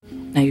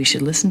Now you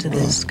should listen to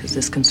this because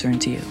this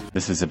concerns you.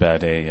 This is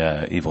about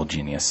a evil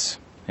genius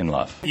in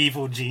love.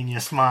 Evil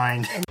genius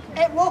mind.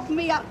 It woke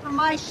me up from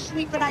my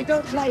sleep and I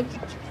don't like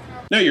it.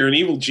 No, you're an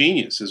evil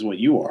genius is what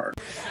you are.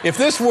 If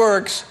this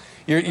works,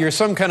 you're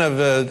some kind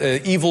of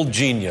evil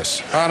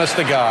genius, honest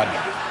to God.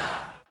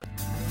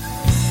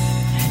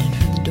 Headed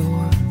for the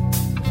door,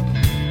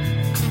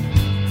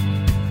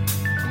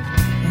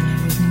 and I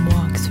wouldn't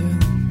walk through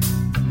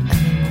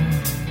anymore.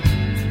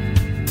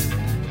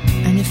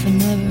 And if I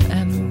never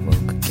ever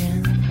woke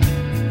again,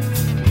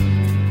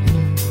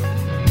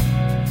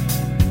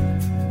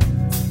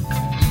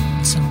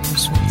 it's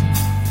almost worth it.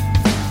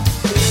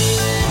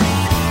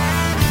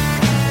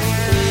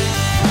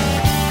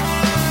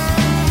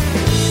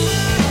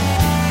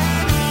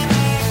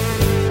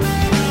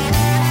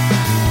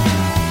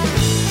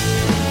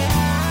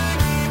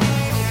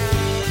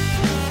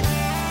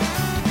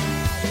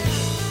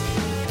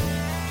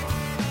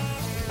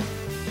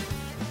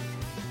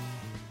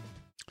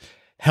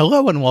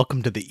 Hello and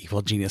welcome to the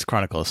Evil Genius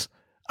Chronicles.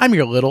 I'm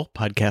your little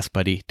podcast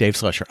buddy, Dave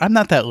Slusher. I'm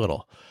not that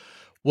little.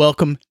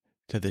 Welcome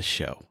to this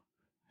show.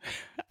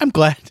 I'm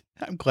glad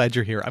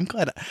you're here. I'm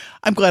glad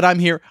I'm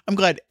here. I'm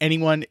glad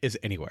anyone is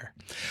anywhere.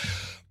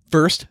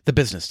 First, the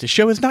business. The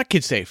show is not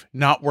kid safe,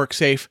 not work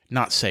safe,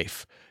 not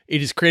safe.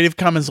 It is Creative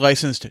Commons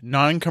licensed,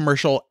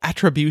 non-commercial,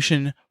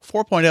 attribution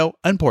 4.0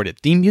 unported.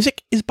 Theme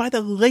music is by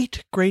the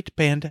late great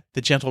band,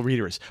 The Gentle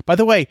Readers. By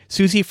the way,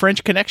 Susie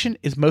French Connection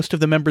is most of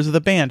the members of the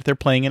band. They're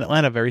playing in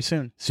Atlanta very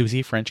soon.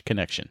 Susie French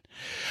Connection.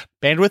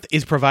 Bandwidth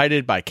is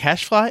provided by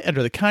Cashfly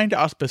under the kind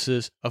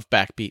auspices of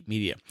Backbeat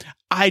Media.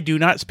 I do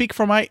not speak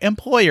for my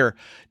employer,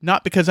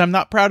 not because I'm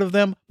not proud of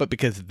them, but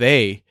because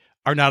they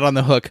are not on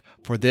the hook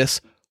for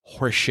this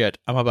horseshit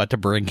I'm about to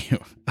bring you.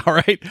 All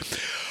right?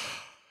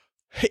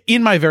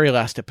 In my very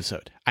last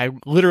episode, I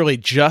literally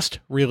just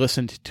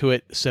re-listened to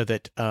it so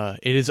that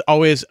it is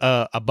always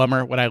a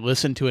bummer when I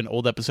listen to an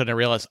old episode and I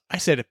realize I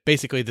said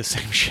basically the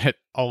same shit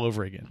all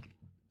over again.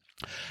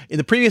 In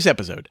the previous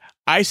episode,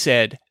 I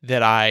said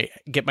that I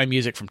get my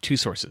music from two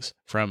sources,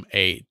 from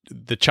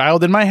The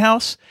Child in My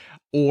House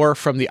or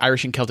from the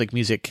Irish and Celtic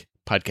Music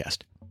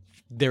podcast.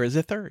 There is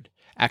a third.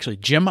 Actually,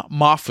 Jim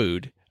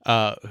Mahfood,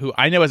 who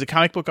I know as a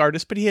comic book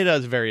artist, but he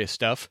does various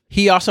stuff.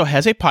 He also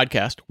has a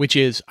podcast, which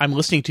is, I'm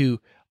listening to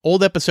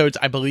old episodes.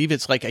 I believe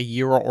it's like a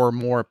year or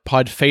more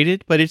pod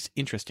faded, but it's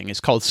interesting. It's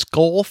called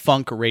Skull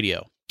Funk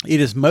Radio. It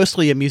is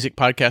mostly a music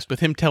podcast with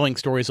him telling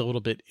stories a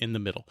little bit in the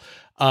middle.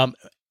 And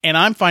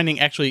I'm finding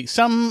actually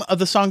some of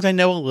the songs I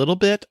know a little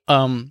bit.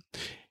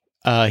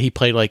 He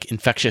played like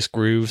Infectious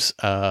Grooves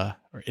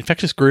or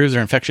Infectious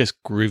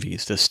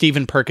Groovies. The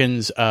Stephen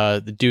Perkins,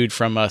 the dude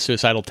from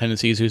Suicidal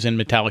Tendencies, who's in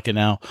Metallica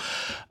now.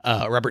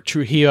 Robert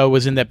Trujillo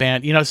was in that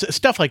band,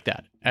 stuff like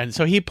that. And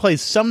so he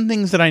plays some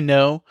things that I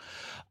know.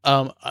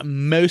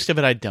 Most of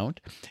it I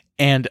don't.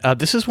 And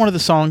this is one of the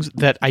songs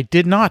that I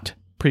did not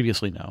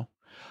previously know.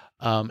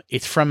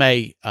 It's from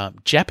a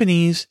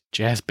Japanese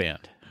jazz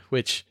band,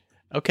 which,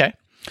 okay.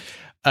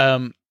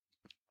 It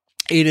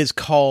is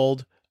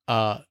called...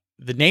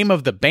 the name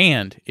of the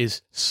band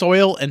is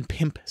Soil and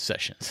Pimp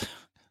Sessions.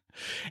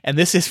 And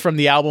this is from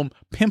the album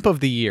Pimp of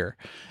the Year.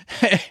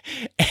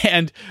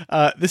 And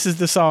this is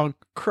the song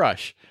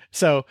Crush.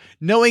 So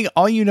knowing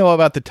all you know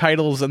about the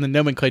titles and the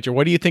nomenclature,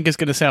 what do you think it's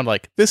going to sound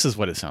like? This is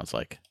what it sounds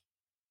like.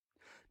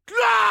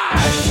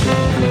 Crush!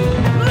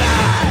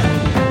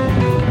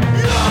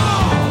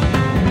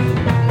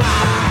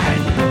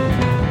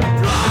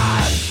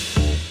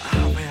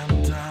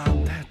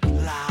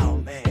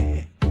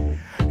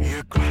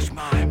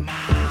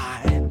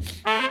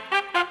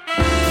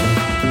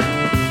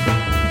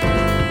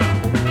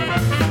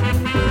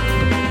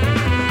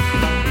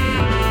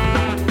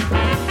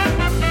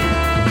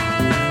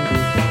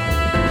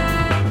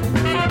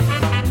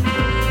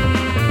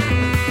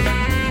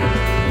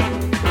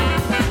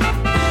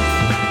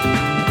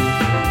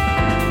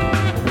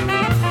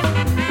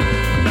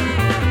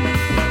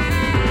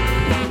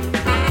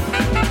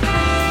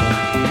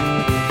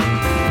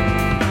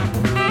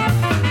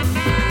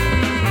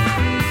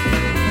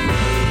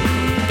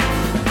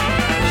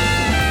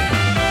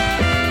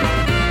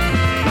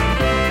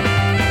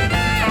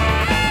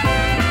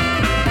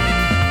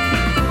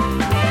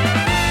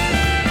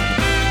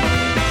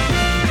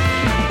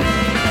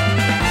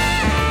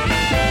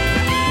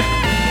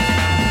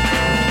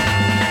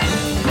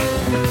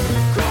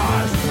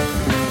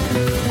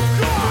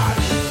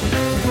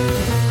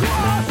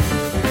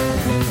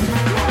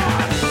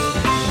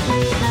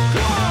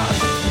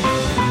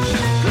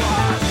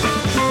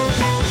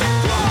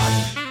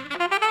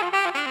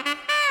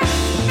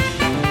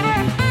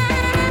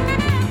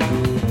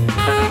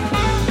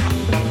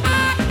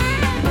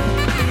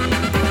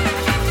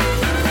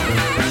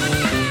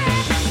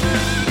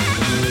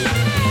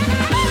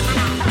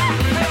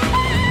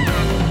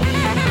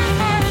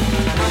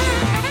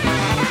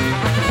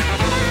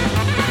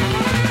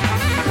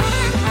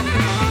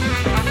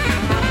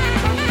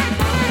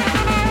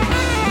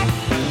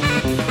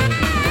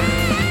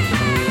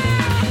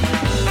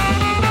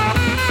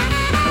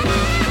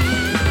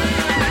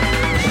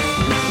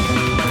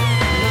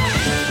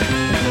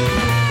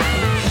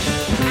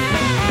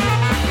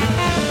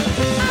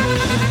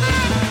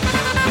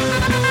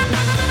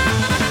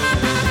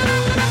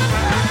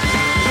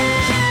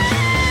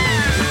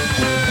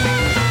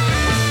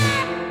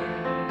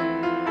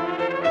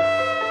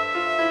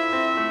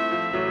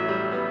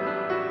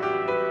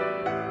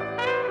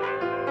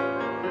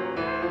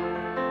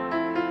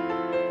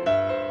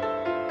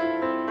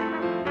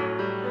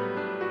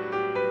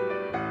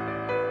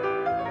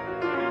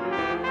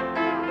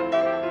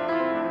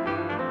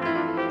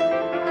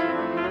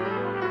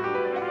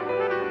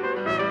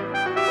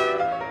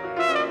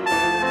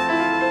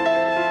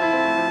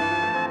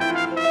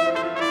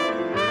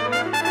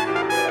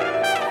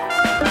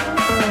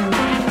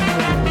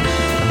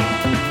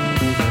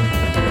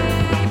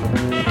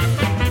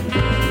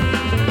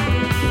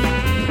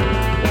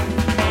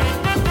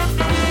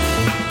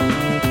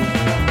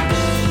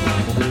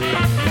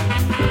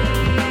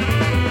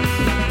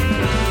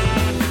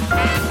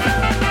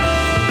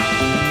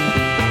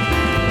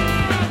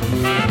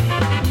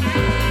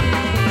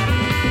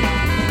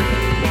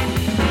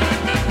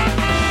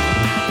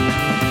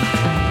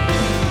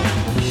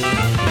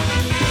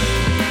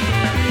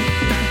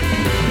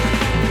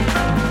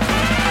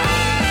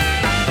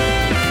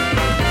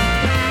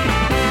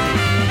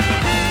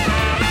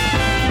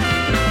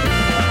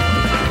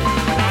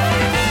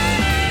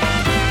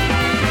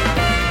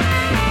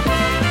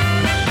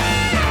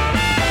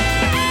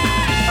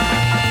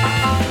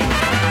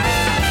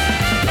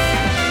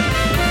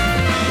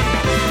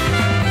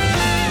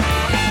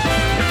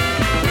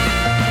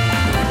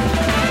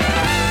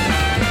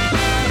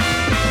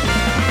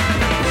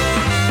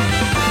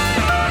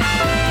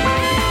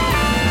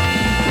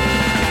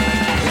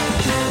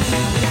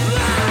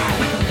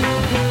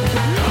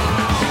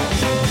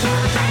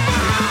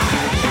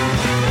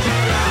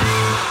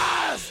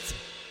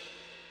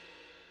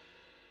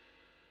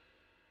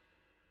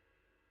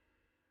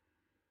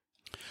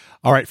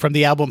 All right, from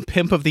the album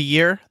Pimp of the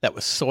Year, that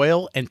was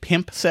Soil and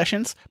Pimp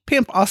Sessions.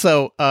 Pimp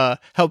also,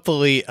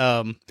 helpfully,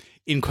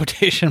 in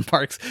quotation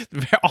marks,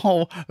 they're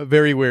all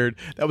very weird.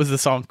 That was the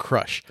song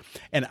Crush.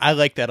 And I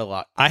like that a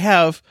lot.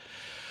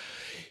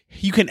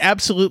 You can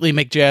absolutely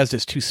make jazz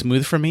that's too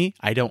smooth for me.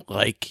 I don't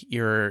like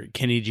your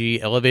Kenny G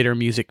elevator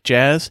music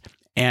jazz.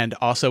 And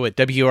also at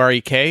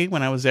WREK,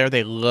 when I was there,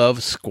 they love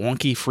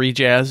squonky free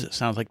jazz. It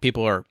sounds like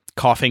people are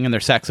coughing in their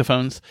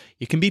saxophones.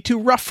 You can be too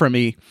rough for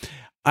me.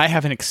 I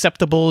have an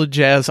acceptable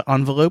jazz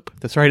envelope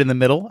that's right in the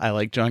middle. I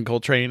like John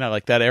Coltrane. I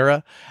like that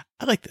era.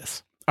 I like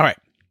this. All right.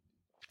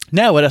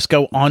 Now let us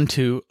go on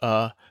to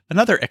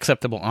another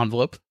acceptable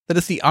envelope. That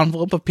is the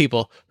envelope of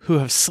people who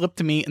have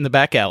slipped me in the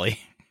back alley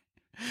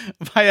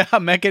via a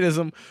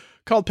mechanism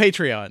called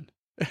Patreon,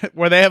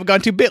 where they have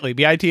gone to bit.ly/EGC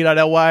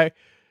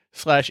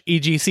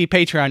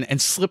Patreon and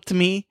slipped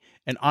me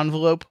an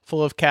envelope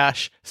full of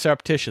cash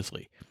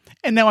surreptitiously.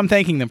 And now I'm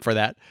thanking them for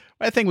that.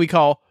 I think we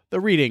call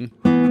the reading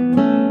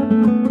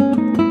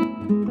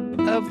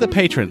of the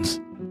patrons.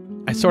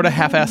 I sort of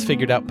half-ass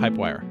figured out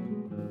Pipewire.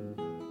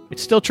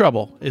 It's still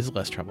trouble, is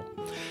less trouble.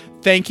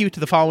 Thank you to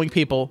the following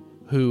people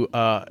who,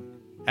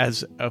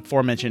 as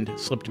aforementioned,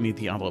 slipped me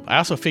the envelope. I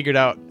also figured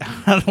out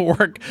how to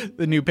work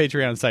the new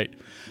Patreon site.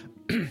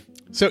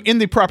 So in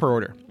the proper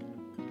order.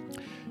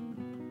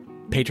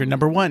 Patron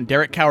number 1,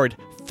 Derek Coward.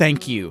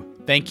 Thank you.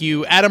 Thank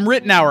you, Adam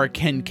Rittenauer,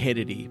 Ken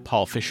Kennedy,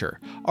 Paul Fisher,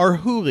 R.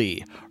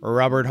 Hooley,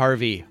 Robert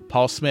Harvey,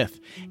 Paul Smith,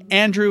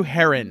 Andrew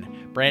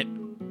Herron,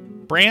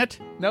 Grant,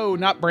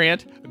 not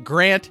Brant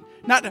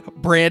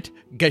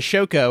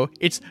Gashoko.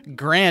 It's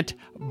Grant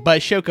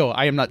Bashoko.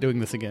 I am not doing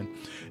this again.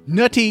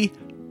 Nutty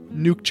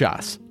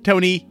Nukjas,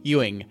 Tony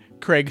Ewing,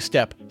 Craig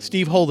Stepp,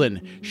 Steve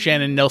Holden,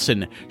 Shannon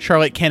Nelson,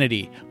 Charlotte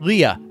Kennedy,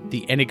 Leah,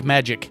 the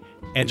Enigmagic,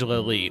 Angela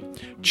Lee,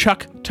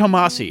 Chuck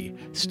Tomasi,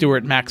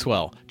 Stuart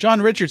Maxwell,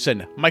 John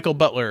Richardson, Michael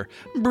Butler,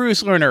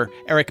 Bruce Lerner,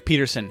 Eric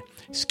Peterson,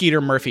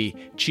 Skeeter Murphy,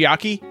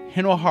 Chiaki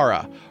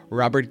Hinohara,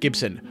 Robert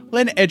Gibson,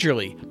 Len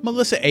Edgerly,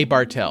 Melissa A.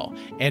 Bartell,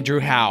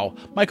 Andrew Howe,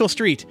 Michael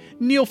Street,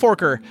 Neil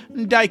Forker,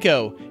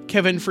 Dyko,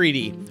 Kevin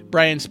Freedy,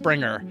 Brian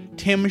Springer,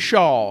 Tim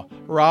Shaw,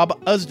 Rob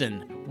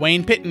Usden,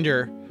 Wayne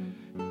Pittenger,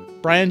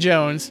 Brian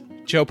Jones,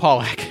 Joe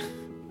Pollack.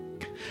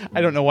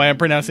 I don't know why I'm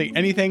pronouncing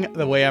anything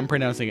the way I'm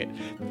pronouncing it.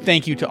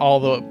 Thank you to all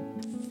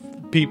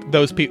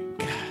those people.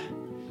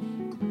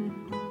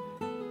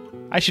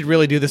 I should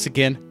really do this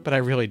again, but I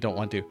really don't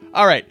want to.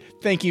 All right.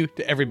 Thank you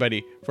to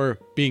everybody for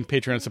being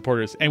Patreon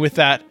supporters. And with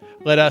that,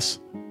 let us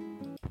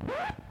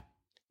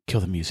kill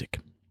the music.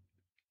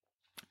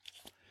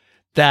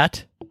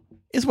 That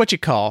is what you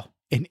call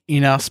an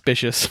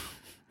inauspicious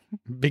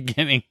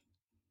beginning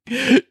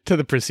to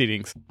the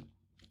proceedings.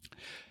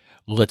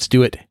 Let's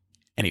do it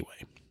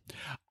anyway.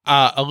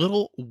 A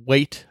little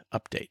weight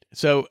update.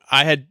 So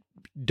I had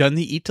done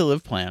the Eat to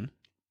Live plan.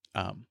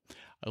 I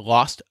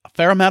lost a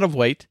fair amount of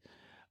weight.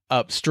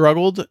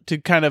 Struggled to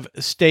kind of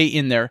stay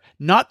in there,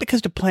 not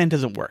because the plan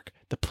doesn't work.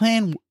 The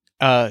plan,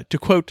 to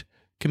quote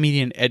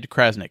comedian Ed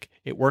Krasnick,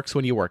 it works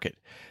when you work it.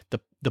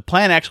 The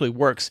plan actually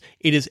works.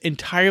 It is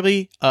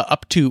entirely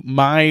up to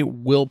my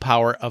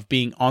willpower of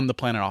being on the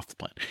plan and off the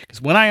plan.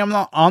 Because when I am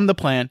not on the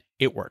plan,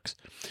 it works.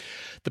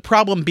 The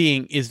problem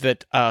being is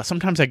that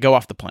sometimes I go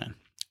off the plan,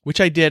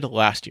 which I did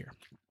last year.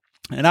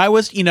 And I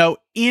was,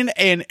 in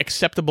an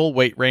acceptable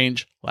weight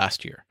range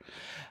last year.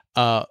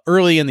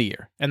 Early in the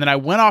year. And then I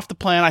went off the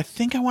plan. I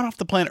think I went off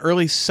the plan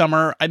early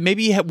summer. I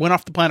maybe went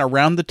off the plan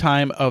around the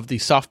time of the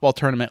softball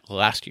tournament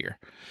last year.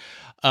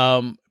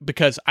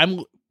 Because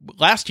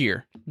last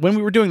year, when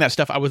we were doing that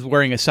stuff, I was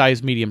wearing a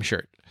size medium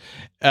shirt.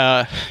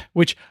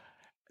 Which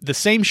the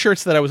same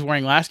shirts that I was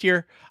wearing last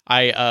year,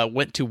 I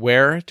went to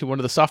wear to one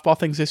of the softball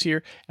things this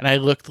year, and I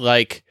looked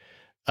like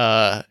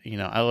 8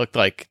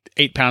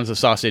 pounds of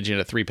sausage in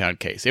a 3-pound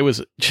case. It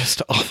was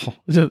just awful.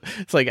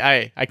 It's like,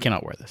 I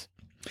cannot wear this.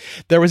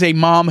 There was a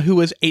mom who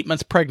was 8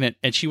 months pregnant,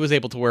 and she was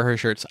able to wear her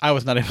shirts. I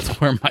was not able to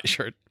wear my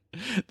shirt.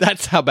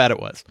 That's how bad it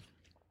was.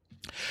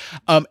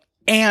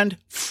 And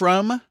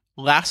from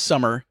last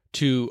summer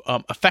to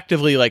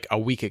effectively like a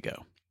week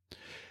ago,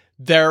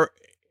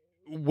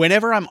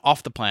 whenever I'm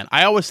off the plan,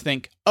 I always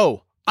think,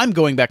 oh, I'm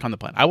going back on the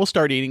plan. I will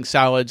start eating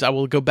salads. I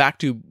will go back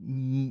to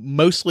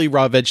mostly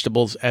raw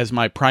vegetables as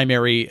my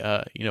primary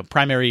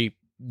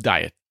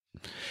diet.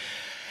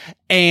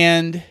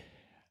 And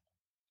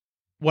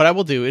what I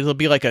will do is it'll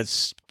be like a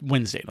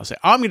Wednesday, and I'll say,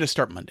 I'm going to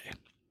start Monday.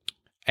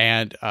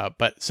 And,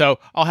 so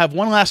I'll have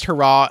one last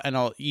hurrah, and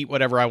I'll eat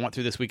whatever I want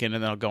through this weekend,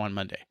 and then I'll go on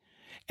Monday.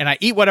 And I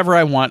eat whatever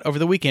I want over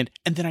the weekend,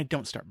 and then I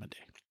don't start Monday.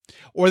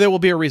 Or there will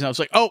be a reason. I was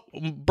like,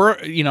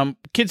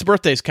 kid's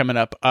birthday's coming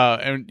up,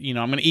 and I'm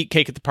going to eat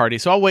cake at the party,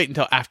 so I'll wait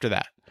until after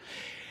that.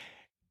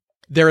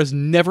 There is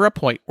never a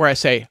point where I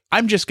say,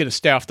 I'm just going to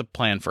stay off the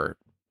plan for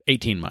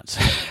 18 months.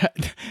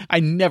 I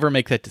never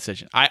make that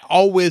decision. I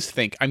always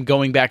think I'm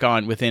going back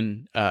on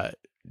within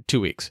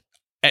 2 weeks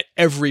at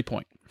every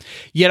point.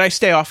 Yet I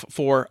stay off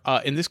for,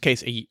 in this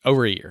case,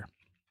 over a year.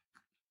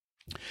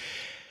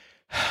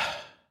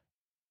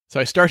 So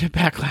I started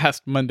back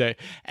last Monday,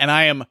 and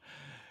I am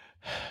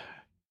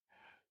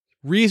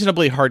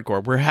reasonably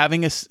hardcore. We're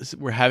having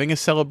a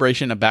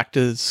celebration, a back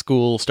to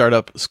school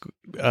startup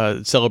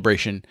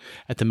celebration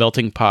at the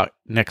Melting Pot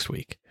next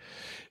week,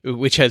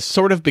 which has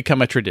sort of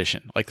become a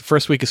tradition. Like the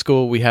first week of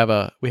school, we have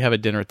a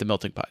dinner at the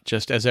Melting Pot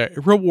just as a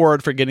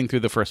reward for getting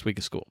through the first week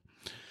of school.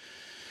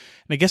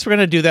 And I guess we're going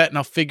to do that, and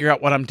I'll figure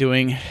out what I'm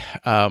doing,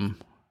 around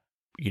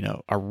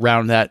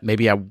that.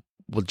 Maybe I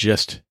will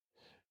just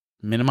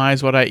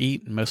minimize what I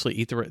eat and mostly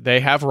eat they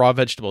have raw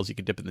vegetables you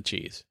can dip in the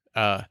cheese.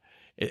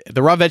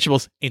 The raw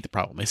vegetables ain't the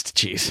problem. It's the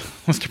cheese.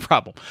 That's the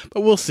problem.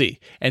 But we'll see.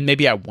 And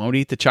maybe I won't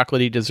eat the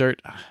chocolatey dessert.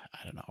 I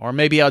don't know. Or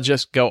maybe I'll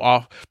just go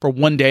off for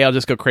one day. I'll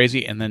just go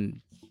crazy, and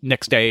then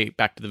next day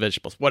back to the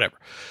vegetables. Whatever.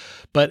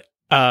 But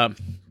I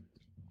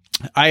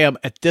am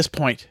at this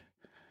point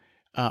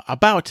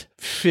about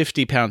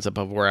 50 pounds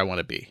above where I want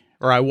to be.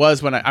 Or I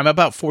was when I'm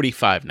about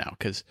 45 now,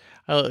 because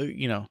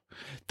the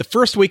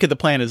first week of the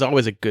plan is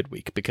always a good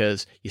week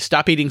because you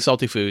stop eating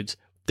salty foods.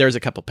 There's a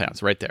couple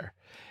pounds right there.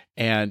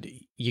 And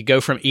you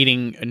go from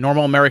eating a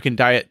normal American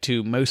diet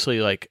to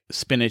mostly like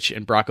spinach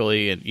and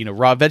broccoli and,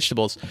 raw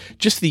vegetables.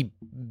 Just the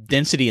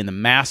density and the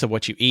mass of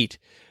what you eat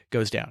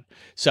goes down.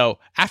 So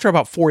after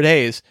about 4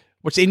 days,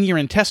 what's in your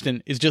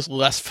intestine is just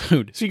less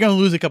food. So you're going to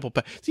lose a couple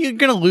pounds. So you're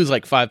going to lose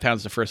like 5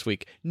 pounds the first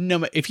week.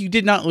 No, if you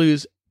did not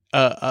lose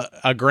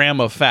a gram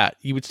of fat,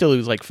 you would still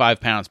lose like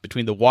 5 pounds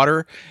between the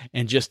water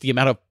and just the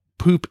amount of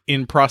poop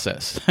in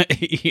process.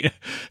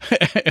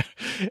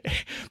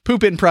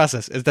 Poop in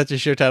process. Is that your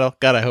show title?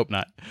 God, I hope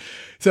not.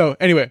 So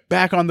anyway,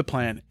 back on the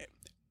plan.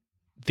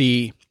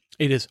 It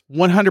is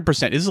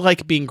 100%. This is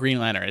like being Green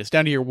Lantern. It's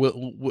down to your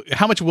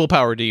how much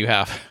willpower do you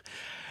have?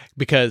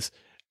 Because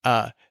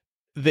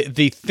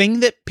the thing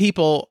that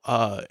people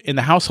in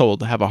the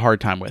household have a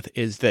hard time with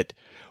is that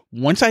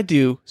once I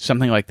do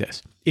something like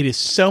this, it is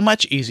so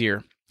much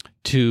easier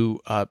to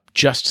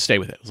just stay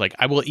with it. It's like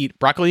I will eat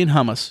broccoli and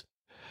hummus,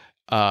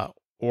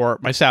 or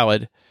my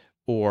salad,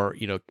 or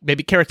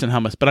maybe carrots and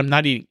hummus, but I'm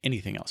not eating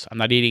anything else. I'm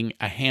not eating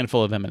a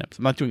handful of M&Ms.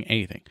 I'm not doing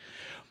anything.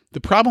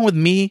 The problem with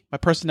me, my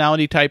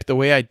personality type, the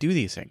way I do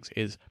these things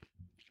is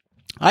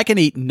I can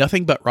eat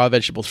nothing but raw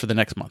vegetables for the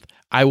next month.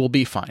 I will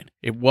be fine.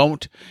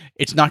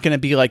 It's not going to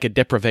be like a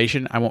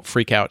deprivation. I won't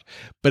freak out.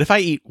 But if I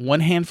eat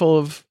one handful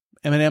of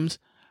M&Ms,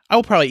 I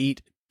will probably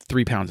eat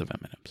 3 pounds of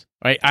M&Ms.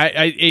 Right?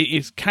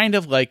 It's kind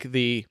of like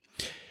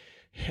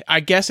I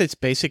guess it's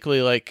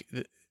basically like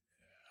the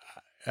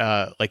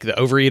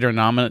Overeater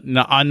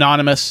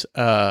Anonymous,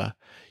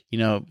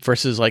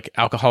 versus like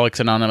Alcoholics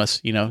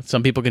Anonymous.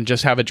 Some people can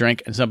just have a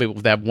drink, and some people,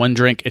 if they have one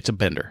drink, it's a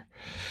bender.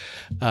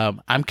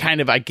 I'm kind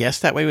of, I guess,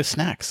 that way with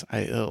snacks.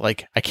 I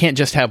can't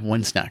just have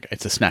one snack.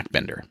 It's a snack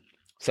bender.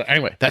 So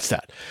anyway, that's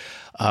that.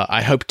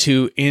 I hope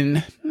to,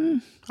 in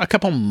a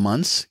couple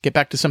months, get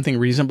back to something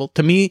reasonable.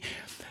 To me,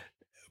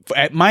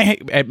 at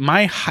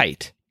my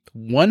height,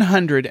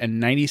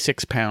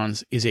 196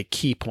 pounds is a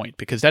key point,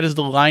 because that is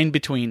the line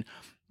between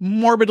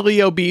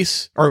morbidly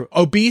obese or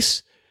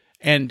obese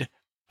and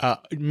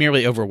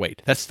merely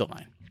overweight. That's the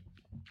line.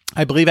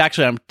 I believe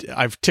actually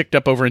I've ticked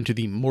up over into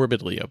the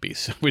morbidly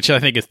obese, which I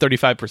think is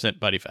 35%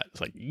 body fat.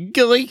 It's like,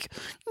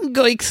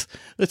 goikes.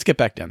 Let's get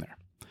back down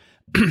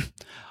there.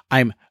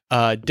 I'm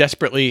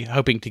desperately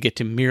hoping to get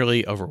to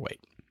merely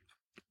overweight.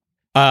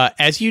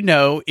 As you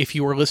know, if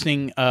you were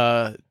listening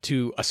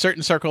to a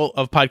certain circle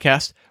of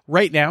podcasts,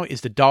 right now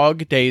is the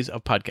dog days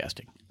of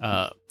podcasting.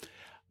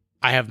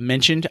 I have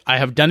mentioned, I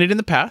have done it in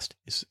the past.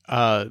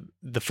 The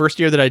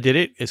first year that I did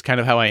it is kind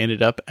of how I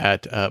ended up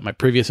at my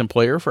previous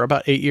employer for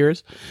about 8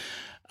 years.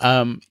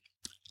 And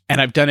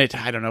I've done it,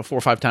 4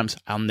 or 5 times.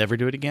 I'll never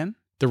do it again.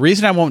 The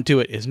reason I won't do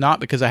it is not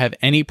because I have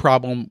any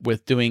problem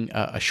with doing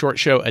a short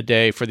show a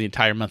day for the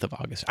entire month of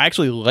August. I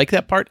actually like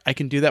that part. I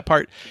can do that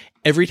part.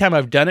 Every time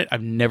I've done it,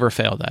 I've never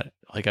failed at it.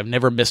 Like, I've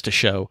never missed a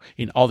show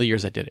in all the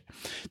years I did it.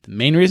 The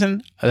main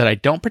reason that I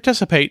don't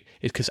participate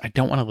is because I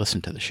don't want to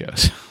listen to the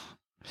shows.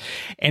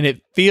 And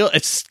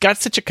it's got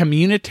such a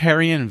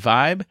communitarian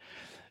vibe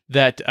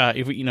that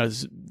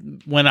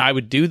when I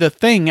would do the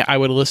thing, I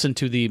would listen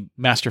to the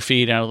master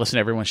feed and I would listen to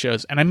everyone's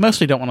shows. And I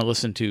mostly don't want to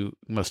listen to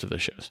most of the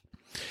shows.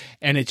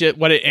 And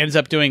what it ends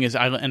up doing is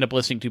I end up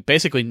listening to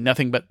basically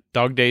nothing but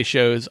Dog Day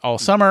shows all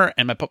summer,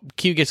 and my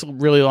queue gets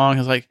really long.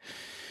 It's like,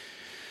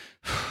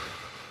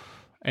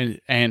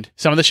 and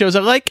some of the shows I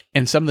like,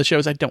 and some of the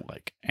shows I don't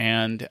like,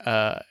 and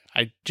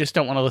I just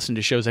don't want to listen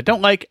to shows I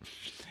don't like.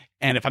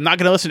 And if I'm not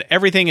going to listen to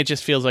everything, it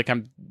just feels like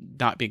I'm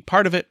not being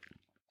part of it.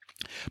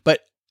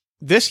 But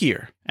this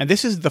year, and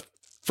this is the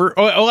first,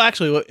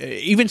 actually,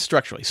 even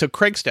structurally. So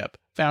Craig Stepp,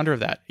 founder of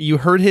that, you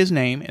heard his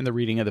name in the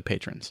reading of the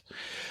patrons.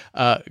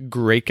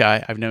 Great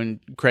guy. I've known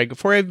Craig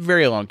for a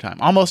very long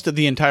time, almost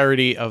the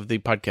entirety of the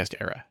podcast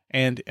era.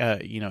 And,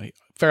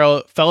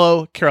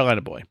 fellow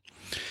Carolina boy.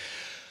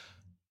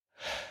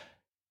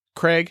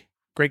 Craig,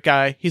 great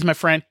guy. He's my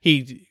friend.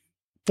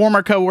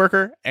 Former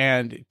coworker,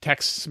 and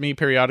texts me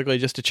periodically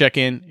just to check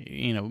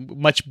in,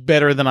 much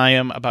better than I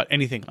am about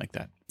anything like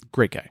that.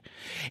 Great guy.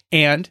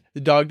 And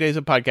the Dog Days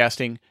of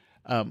Podcasting,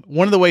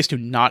 one of the ways to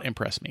not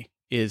impress me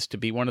is to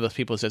be one of those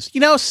people who says,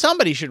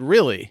 somebody should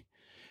really,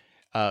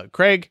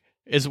 Craig,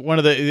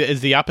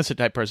 is the opposite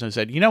type person who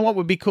said, you know what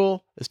would be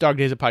cool? It's Dog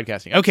Days of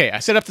Podcasting. Okay, I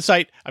set up the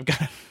site. I've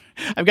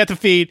got the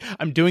feed.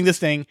 I'm doing this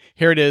thing.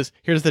 Here it is.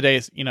 Here's the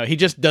days. He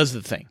just does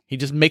the thing. He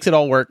just makes it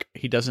all work.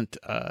 He doesn't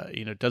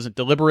doesn't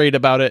deliberate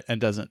about it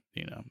and doesn't,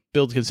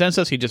 build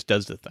consensus. He just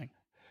does the thing.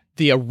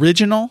 The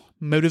original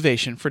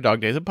motivation for Dog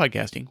Days of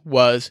Podcasting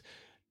was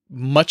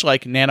much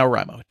like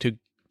NaNoWriMo,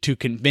 to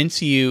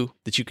convince you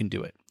that you can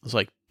do it. It was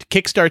like to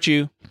kickstart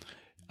you.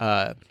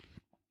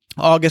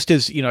 August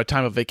is, a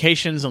time of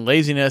vacations and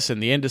laziness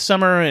and the end of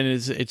summer, and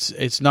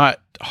it's not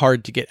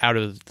hard to get out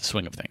of the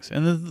swing of things.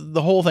 And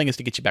the whole thing is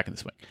to get you back in the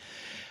swing.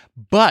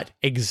 But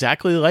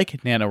exactly like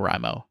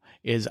NaNoWriMo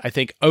is, I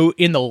think,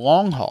 in the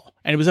long haul,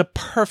 and it was a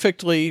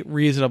perfectly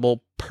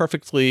reasonable,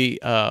 perfectly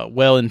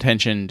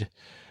well-intentioned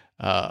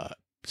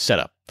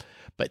setup.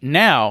 But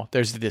now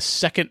there's this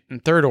second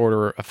and third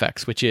order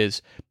effects, which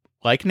is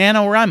like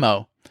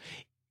NaNoWriMo,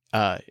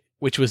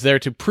 which was there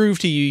to prove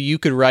to you you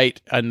could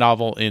write a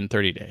novel in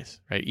 30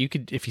 days, right? You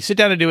could, if you sit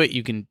down to do it,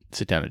 you can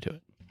sit down and do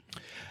it.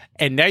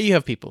 And now you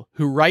have people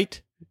who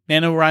write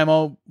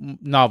NaNoWriMo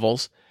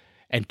novels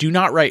and do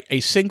not write a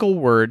single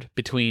word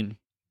between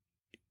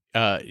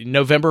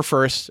November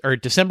 1st or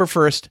December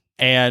 1st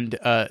and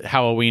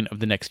Halloween of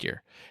the next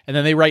year. And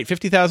then they write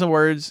 50,000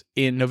 words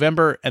in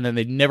November, and then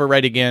they never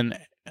write again,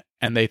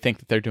 and they think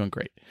that they're doing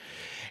great.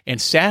 And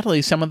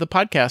sadly, some of the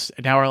podcasts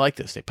now are like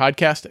this. They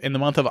podcast in the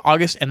month of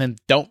August and then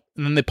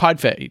they pod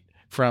fade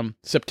from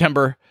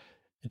September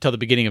until the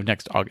beginning of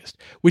next August,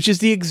 which is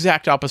the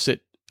exact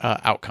opposite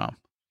outcome.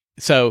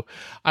 So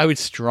I would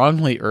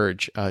strongly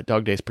urge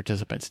Dog Days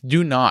participants,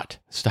 do not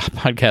stop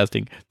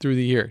podcasting through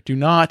the year. Do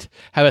not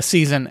have a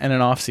season and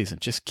an off season.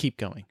 Just keep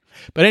going.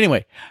 But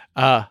anyway,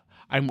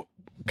 I'm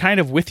kind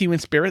of with you in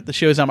spirit. The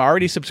shows I'm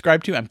already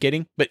subscribed to, I'm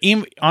getting. But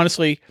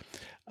honestly,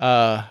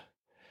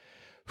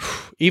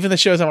 even the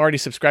shows I'm already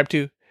subscribed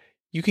to,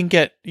 you can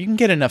get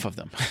enough of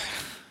them.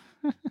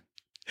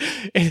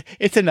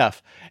 It's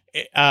enough.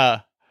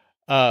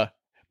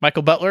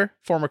 Michael Butler,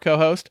 former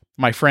co-host,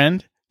 my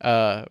friend,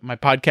 my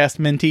podcast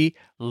mentee,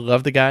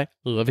 love the guy,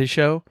 love his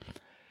show.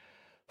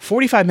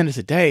 45 minutes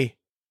a day,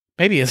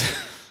 maybe is.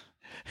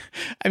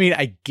 I mean,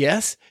 I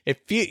guess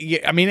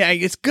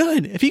it's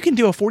good. If you can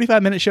do a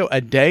 45-minute show a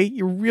day,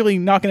 you're really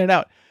knocking it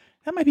out.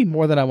 That might be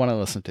more than I want to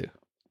listen to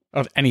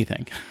of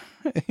anything.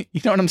 You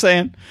know what I'm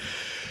saying?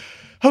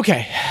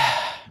 Okay.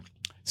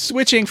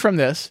 Switching from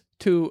this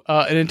to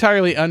an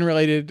entirely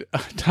unrelated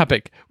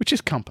topic, which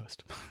is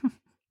compost.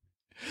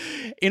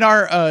 In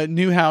our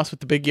new house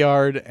with the big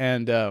yard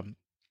and, the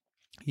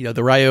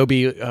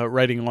Ryobi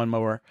riding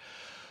lawnmower,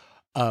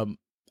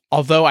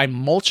 although I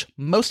mulch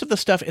most of the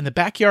stuff in the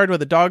backyard where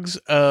the dogs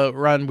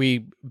run,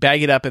 we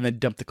bag it up and then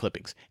dump the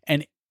clippings.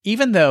 And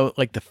even though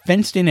like the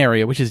fenced in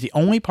area, which is the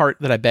only part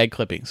that I bag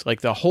clippings, like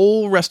the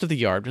whole rest of the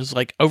yard was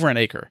like over an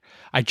acre,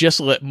 I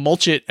just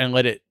mulch it and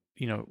let it,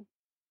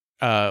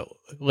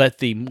 let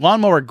the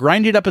lawnmower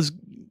grind it up as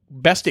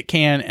best it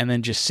can and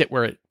then just sit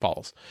where it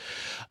falls.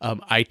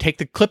 I take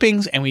the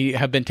clippings, and we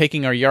have been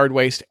taking our yard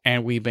waste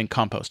and we've been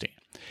composting.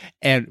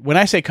 And when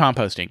I say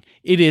composting,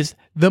 it is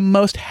the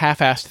most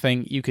half-assed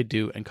thing you could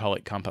do and call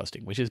it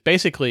composting, which is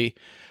basically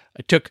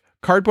I took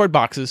cardboard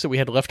boxes that we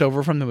had left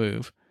over from the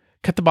move,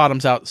 cut the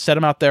bottoms out, set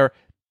them out there,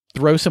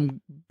 throw some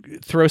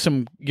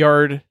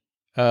yard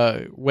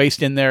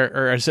waste in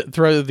there, or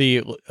throw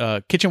the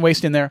kitchen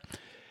waste in there.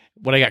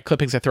 When I got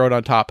clippings, I throw it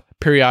on top.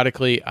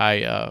 Periodically,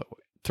 I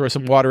throw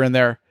some water in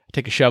there,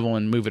 take a shovel,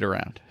 and move it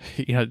around.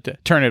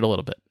 Turn it a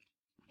little bit.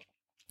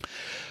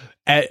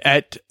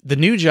 At the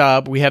new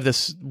job, we have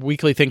this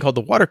weekly thing called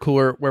the water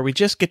cooler, where we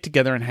just get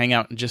together and hang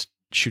out and just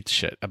shoot the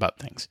shit about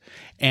things.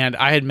 And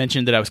I had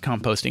mentioned that I was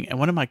composting, and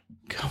one of my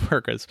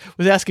coworkers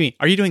was asking me,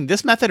 are you doing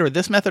this method or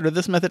this method or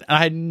this method? And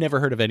I had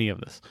never heard of any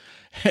of this.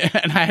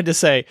 And I had to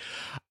say,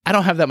 I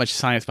don't have that much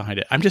science behind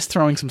it. I'm just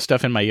throwing some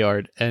stuff in my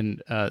yard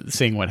and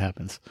seeing what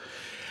happens.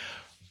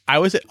 I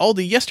was at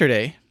Aldi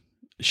yesterday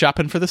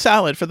shopping for the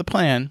salad for the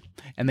plan,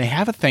 and they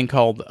have a thing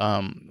called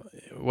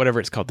whatever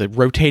it's called, the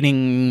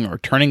rotating or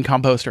turning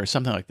composter or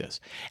something like this.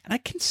 And I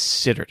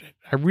considered it.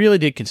 I really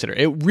did consider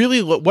it. It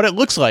really, what it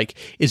looks like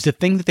is the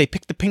thing that they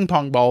pick the ping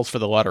pong balls for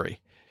the lottery,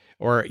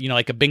 or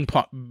like a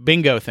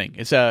bingo thing.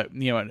 It's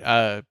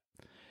a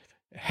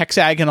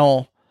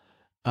hexagonal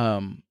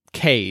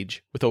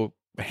cage with a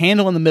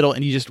handle in the middle,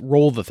 and you just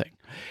roll the thing.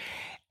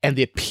 And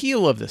the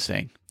appeal of this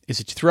thing is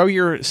that you throw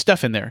your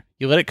stuff in there,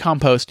 you let it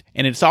compost,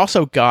 and it's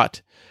also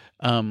got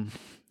I don't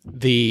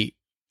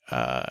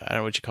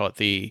know what you call it,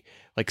 the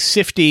like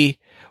sifty.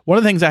 One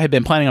of the things I had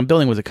been planning on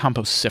building was a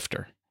compost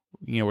sifter,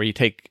 where you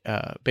take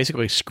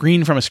basically a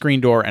screen from a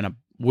screen door and a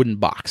wooden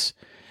box,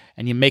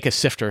 and you make a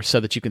sifter so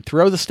that you can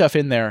throw the stuff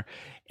in there,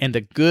 and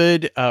the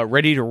good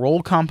ready to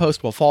roll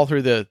compost will fall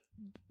through the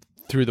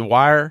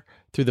wire,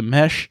 through the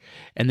mesh,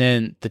 and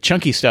then the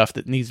chunky stuff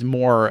that needs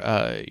more,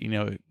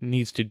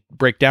 needs to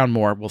break down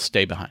more, will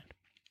stay behind.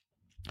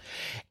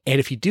 And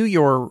if you do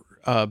your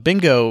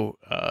bingo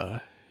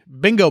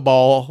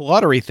ball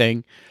lottery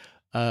thing,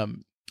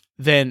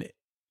 then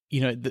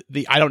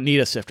I don't need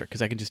a sifter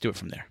because I can just do it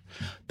from there.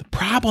 The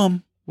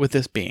problem with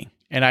this being,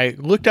 and I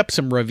looked up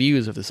some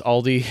reviews of this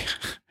Aldi.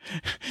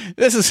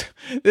 This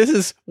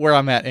is where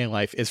I'm at in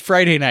life. Is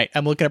Friday night.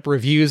 I'm looking up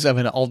reviews of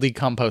an Aldi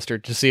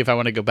composter to see if I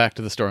want to go back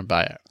to the store and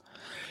buy it.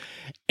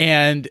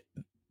 And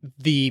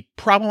the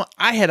problem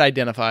I had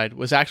identified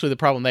was actually the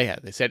problem they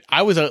had. They said,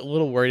 I was a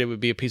little worried it would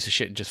be a piece of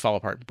shit and just fall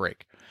apart and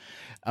break.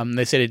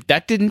 They said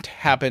that didn't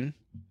happen.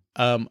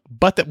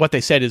 But that what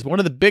they said is one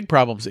of the big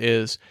problems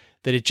is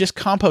that it just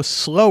composts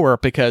slower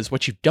because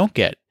what you don't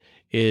get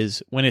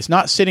is when it's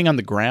not sitting on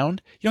the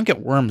ground, you don't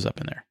get worms up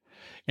in there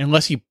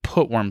unless you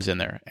put worms in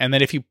there. And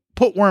then if you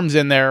put worms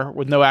in there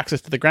with no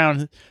access to the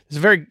ground,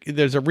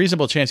 there's a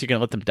reasonable chance you're going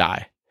to let them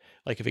die.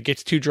 Like if it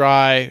gets too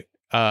dry,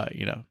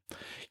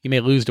 you may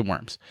lose to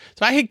worms.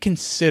 So I had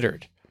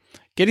considered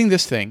getting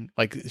this thing,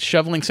 like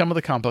shoveling some of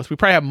the compost. We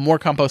probably have more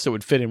compost that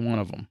would fit in one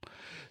of them.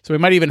 So we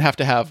might even have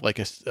to have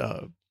like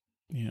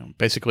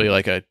basically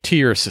like a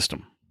tier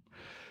system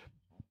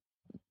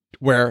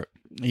where,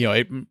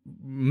 it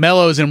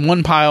mellows in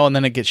one pile and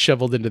then it gets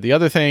shoveled into the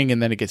other thing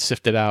and then it gets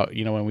sifted out,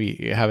 when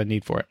we have a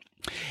need for it.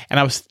 And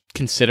I was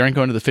considering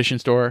going to the fishing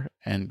store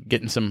and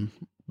getting some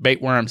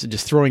bait worms and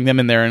just throwing them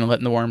in there and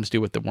letting the worms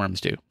do what the worms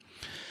do.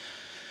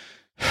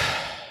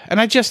 And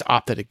I just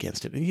opted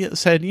against it. And he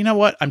said, you know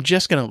what? I'm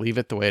just going to leave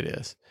it the way it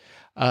is.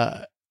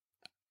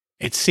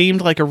 It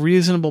seemed like a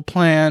reasonable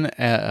plan,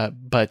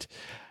 but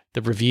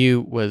the review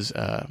was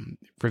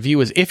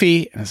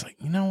iffy. And I was like,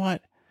 you know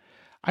what?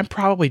 I'd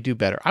probably do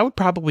better. I would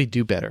probably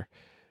do better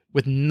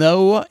with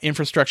no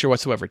infrastructure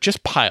whatsoever,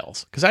 just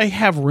piles, because I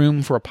have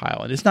room for a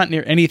pile. And it's not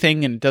near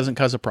anything and it doesn't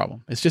cause a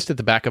problem. It's just at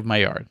the back of my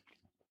yard.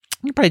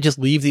 You probably just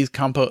leave these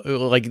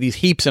these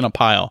heaps in a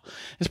pile.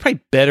 It's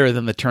probably better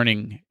than the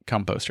turning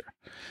composter.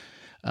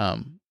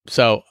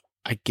 So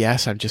I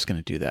guess I'm just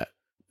going to do that.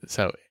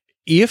 So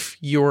if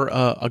you're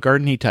a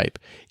garden-y type,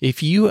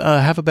 if you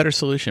have a better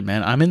solution,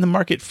 man, I'm in the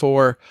market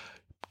for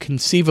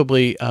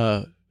conceivably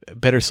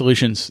better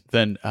solutions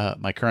than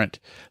my current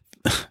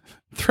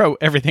throw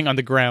everything on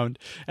the ground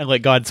and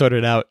let God sort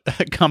it out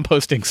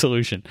composting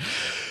solution.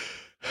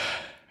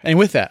 And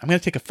with that, I'm going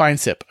to take a fine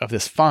sip of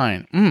this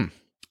fine.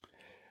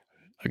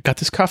 I got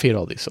this coffee at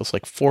Aldi, so it's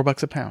like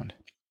 $4 a pound.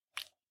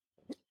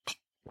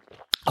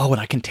 Oh,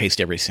 and I can taste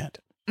every cent.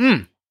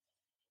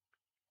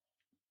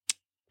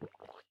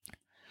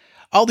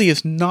 Aldi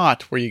is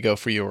not where you go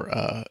for your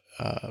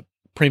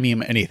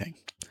premium anything,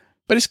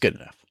 but it's good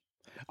enough.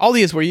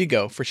 Aldi is where you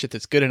go for shit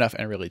that's good enough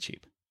and really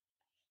cheap.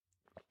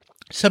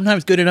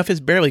 Sometimes good enough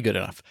is barely good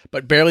enough,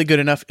 but barely good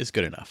enough is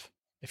good enough,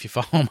 if you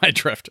follow my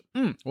drift.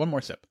 One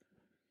more sip.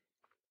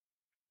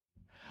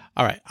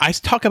 All right. I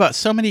talk about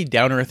so many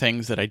downer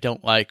things that I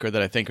don't like or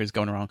that I think is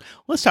going wrong.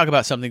 Let's talk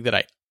about something that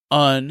I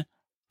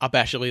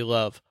unabashedly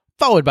love,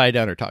 followed by a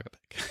downer topic.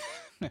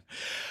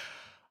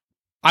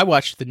 I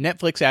watched the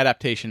Netflix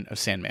adaptation of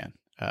Sandman,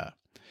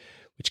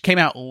 which came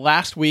out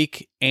last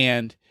week,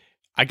 and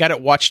we got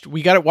it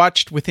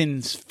watched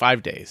within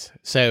 5 days.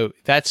 So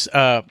that's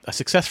a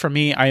success for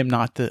me. I am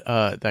not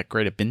that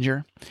great a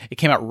binger. It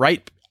came out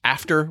right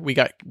after we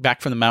got back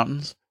from the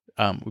mountains.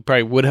 We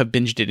probably would have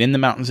binged it in the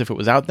mountains if it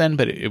was out then,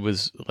 but it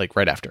was like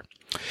right after.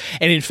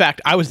 And in fact,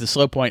 I was the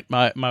slow point.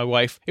 My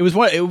wife, it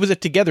was a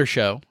together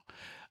show,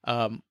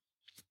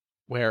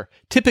 where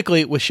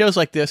typically with shows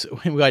like this,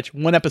 we watch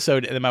one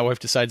episode and then my wife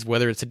decides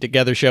whether it's a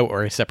together show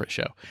or a separate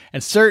show.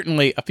 And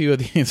certainly a few of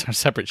these are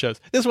separate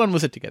shows. This one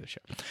was a together show.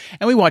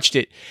 And we watched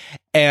it,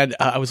 and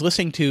I was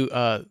listening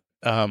to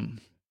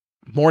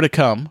More to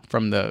Come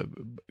from the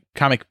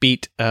Comic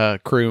Beat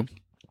crew,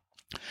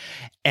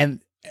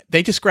 and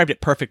they described it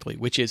perfectly,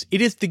 which is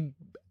it is the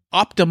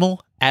optimal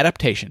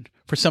adaptation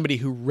for somebody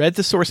who read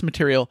the source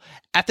material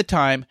at the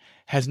time,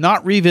 has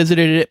not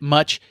revisited it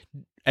much,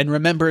 and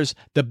remembers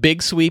the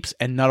big sweeps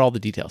and not all the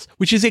details,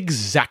 which is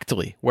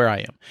exactly where I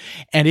am.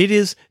 And it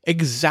is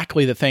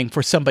exactly the thing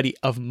for somebody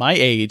of my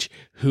age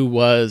who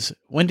was,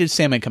 when did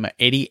Sandman come out?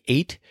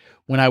 88?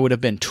 When I would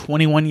have been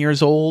 21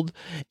 years old.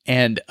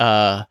 And,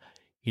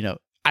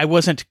 I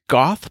wasn't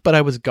goth, but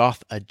I was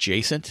goth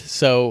adjacent.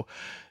 So,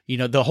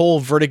 the whole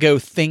Vertigo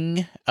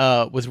thing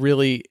was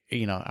really,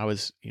 I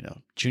was,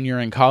 junior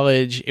in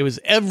college. It was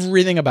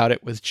everything about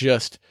it was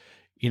just,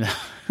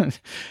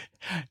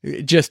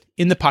 just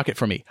in the pocket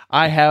for me.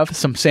 I have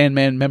some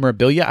Sandman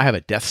memorabilia. I have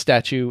a death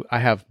statue. I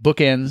have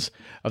bookends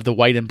of the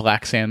white and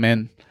black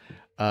Sandman.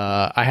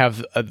 I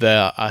have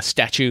the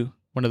statue,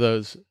 one of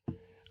those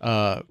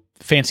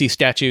fancy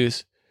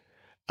statues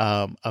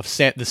of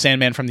the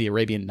Sandman from the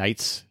Arabian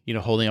Nights,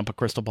 holding up a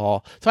crystal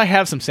ball. So I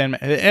have some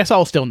Sandman. It's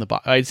all still in the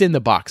box. It's in the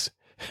box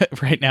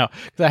right now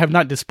because I have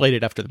not displayed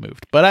it after the move.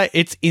 But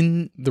it's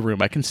in the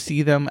room. I can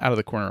see them out of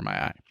the corner of my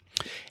eye.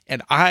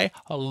 And I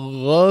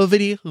loved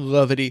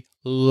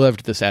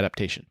this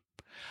adaptation.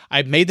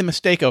 I made the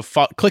mistake of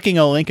clicking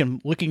a link and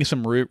looking at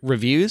some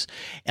reviews,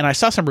 and I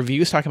saw some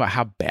reviews talking about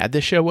how bad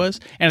this show was.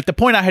 And at the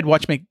point, I had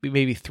watched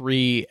maybe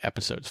 4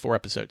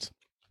 episodes.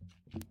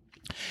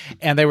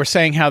 And they were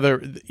saying how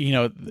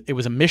it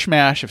was a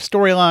mishmash of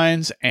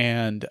storylines,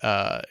 and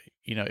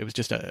it was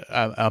just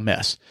a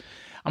mess.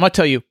 I'm going to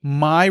tell you,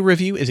 my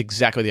review is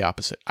exactly the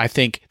opposite. I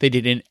think they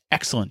did an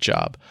excellent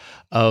job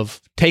of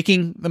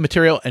taking the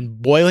material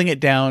and boiling it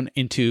down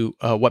into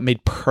what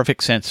made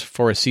perfect sense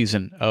for a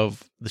season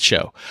of the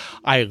show.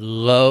 I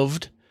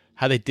loved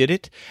how they did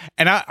it.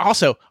 And I'm going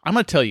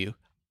to tell you,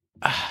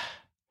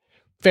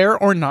 fair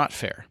or not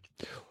fair,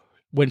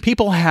 when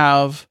people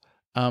have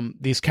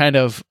these kind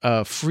of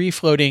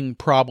free-floating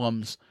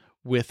problems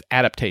with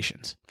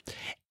adaptations,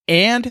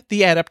 and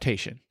the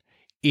adaptation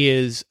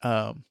is...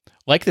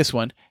 like this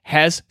one,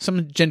 has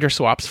some gender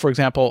swaps. For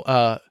example,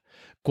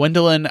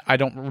 Gwendolyn, I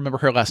don't remember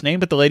her last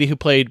name, but the lady who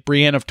played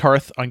Brienne of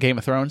Tarth on Game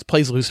of Thrones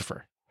plays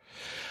Lucifer.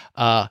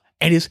 And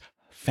is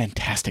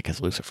fantastic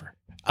as Lucifer.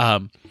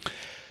 Fun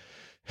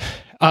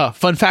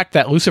fact,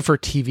 that Lucifer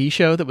TV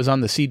show that was on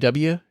the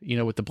CW,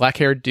 with the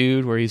black-haired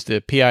dude where he's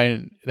the PI,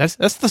 and that's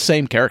the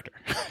same character.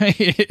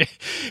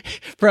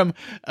 From,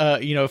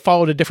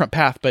 followed a different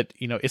path, but,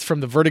 it's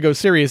from the Vertigo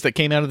series that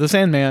came out of the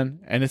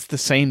Sandman, and it's the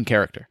same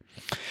character.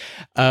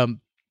 There's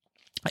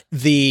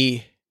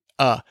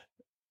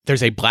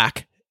a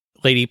black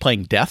lady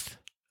playing Death.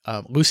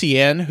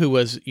 Lucienne, who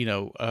was,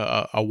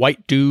 a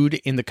white dude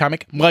in the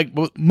comic, like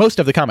most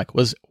of the comic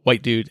was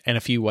white dude and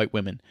a few white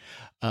women.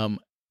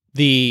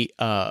 The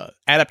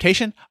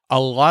adaptation, a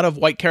lot of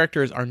white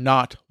characters are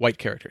not white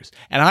characters.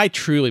 And I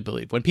truly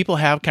believe when people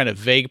have kind of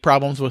vague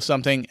problems with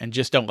something and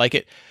just don't like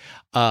it,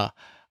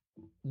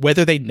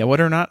 whether they know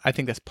it or not, I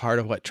think that's part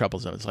of what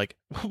troubles them. It's like,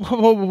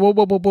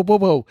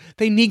 whoa.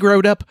 They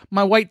Negroed up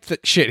my white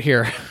shit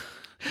here.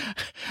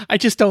 I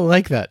just don't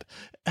like that.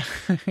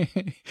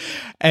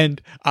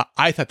 And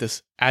I thought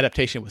this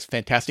adaptation was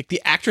fantastic. The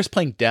actress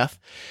playing Death,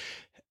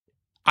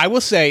 I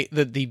will say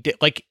that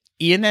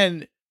in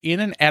an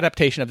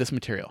adaptation of this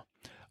material,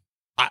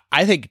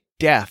 I think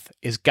Death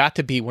has got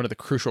to be one of the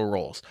crucial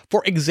roles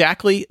for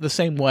exactly the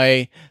same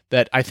way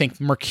that I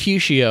think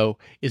Mercutio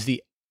is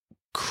the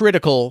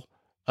critical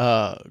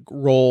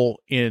role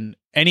in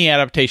any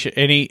adaptation,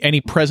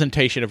 any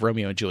presentation of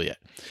Romeo and Juliet,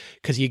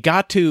 because you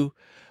got to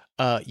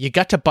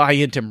buy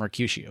into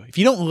Mercutio. If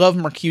you don't love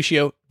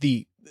Mercutio,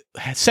 the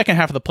second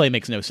half of the play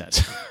makes no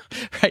sense.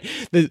 Right?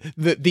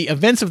 The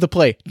events of the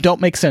play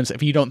don't make sense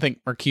if you don't think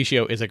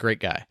Mercutio is a great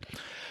guy.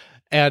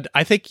 And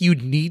I think you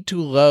need to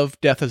love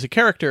Death as a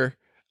character,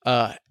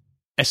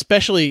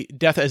 especially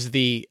Death as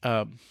the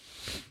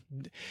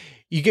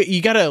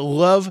you got to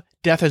love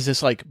Death as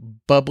this like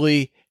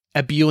bubbly,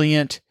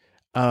 ebullient,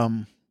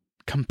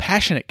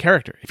 compassionate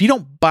character. If you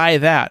don't buy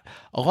that,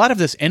 a lot of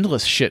this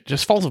endless shit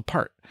just falls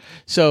apart.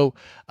 So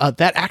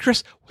that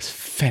actress was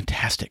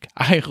fantastic.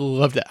 I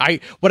loved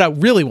it. What I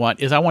really want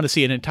is I want to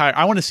see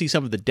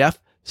some of the Death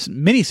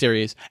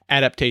miniseries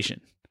adaptation.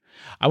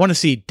 I want to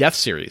see Death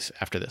series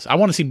after this. I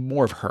want to see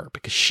more of her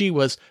because she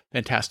was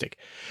fantastic.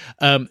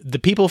 The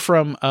people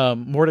from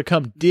More to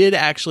Come did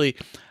actually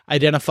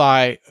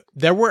identify.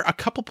 There were a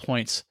couple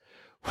points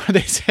where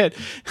they said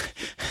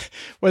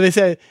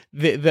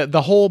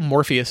the whole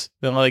Morpheus,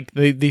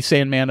 the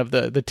Sandman of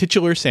the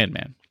titular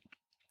Sandman,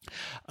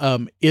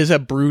 is a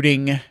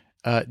brooding,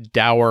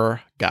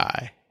 dour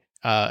guy,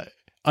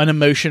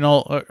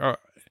 unemotional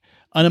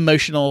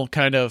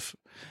kind of.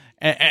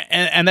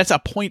 And that's a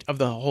point of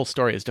the whole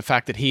story, is the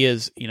fact that he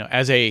is,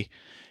 as a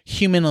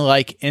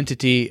human-like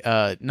entity,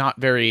 not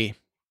very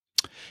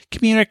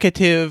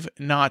communicative,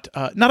 not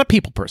a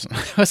people person.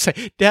 Let's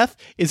say Death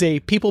is a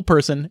people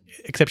person,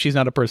 except she's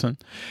not a person,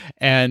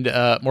 and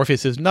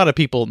Morpheus is not a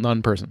people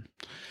non-person.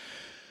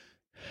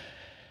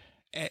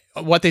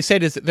 What they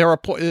said is that there are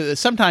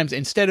sometimes,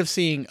 instead of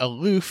seeing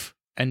aloof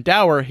and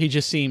dour, he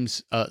just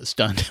seems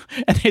stunned.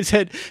 And they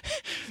said,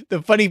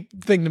 the funny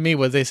thing to me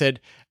was they said,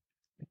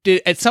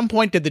 at some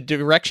point, did the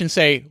direction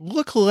say,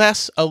 look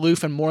less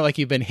aloof and more like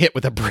you've been hit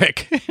with a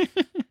brick?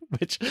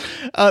 Which,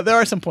 there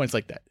are some points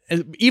like that.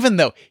 Even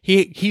though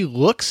he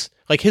looks,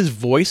 like his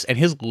voice and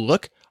his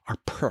look are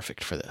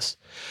perfect for this.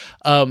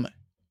 And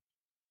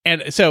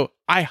so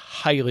I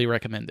highly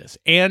recommend this.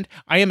 And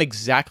I am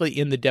exactly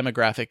in the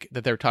demographic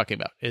that they're talking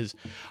about.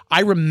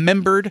 I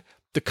remembered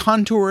the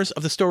contours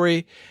of the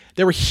story.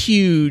 There were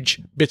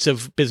huge bits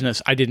of business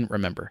I didn't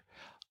remember.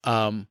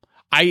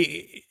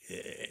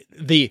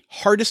 The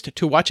hardest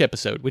to watch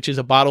episode, which is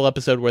a bottle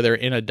episode where they're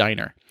in a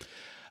diner.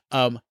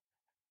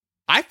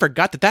 I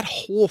forgot that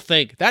whole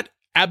thing, that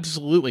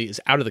absolutely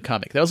is out of the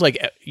comic. That was like,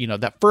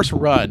 that first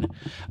run,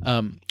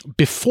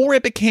 before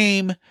it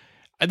became,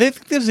 I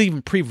think this is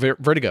even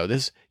pre-Vertigo.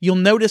 You'll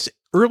notice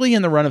early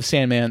in the run of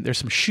Sandman, there's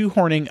some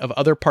shoehorning of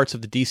other parts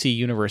of the DC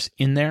universe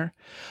in there.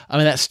 I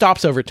mean, that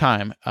stops over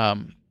time.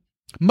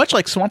 Much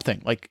like Swamp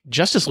Thing, like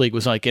Justice League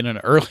was like in an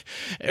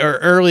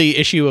early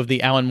issue of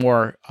the Alan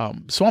Moore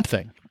Swamp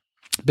Thing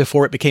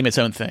before it became its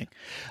own thing.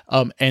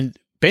 And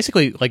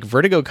basically, like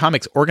Vertigo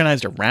Comics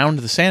organized around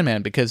the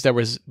Sandman because there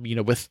was,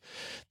 with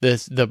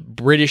the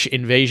British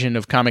invasion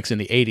of comics in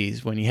the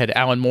 80s, when you had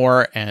Alan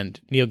Moore and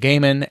Neil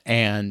Gaiman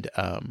and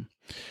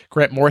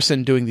Grant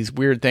Morrison doing these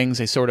weird things,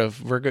 they sort of,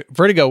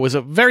 Vertigo was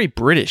a very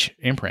British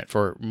imprint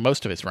for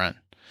most of its run.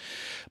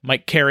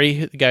 Mike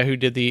Carey, the guy who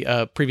did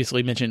the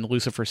previously mentioned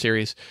Lucifer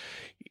series.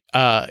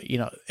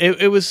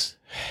 It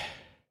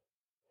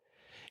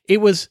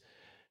was.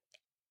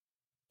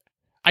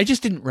 I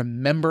just didn't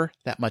remember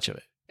that much of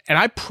it. And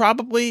I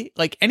probably,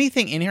 like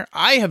anything in here,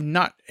 I have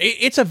not.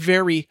 It's a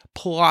very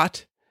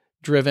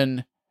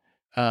plot-driven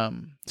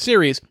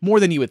series, more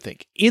than you would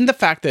think. In the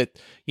fact that,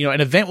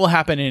 an event will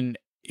happen in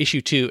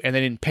issue 2 and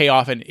then pay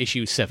off in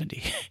issue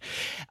 70.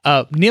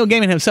 Neil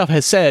Gaiman himself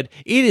has said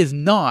it is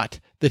not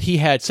that he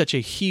had such a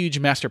huge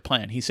master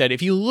plan. He said,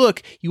 if you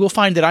look, you will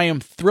find that I am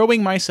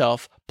throwing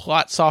myself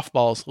plot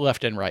softballs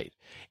left and right.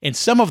 And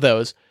some of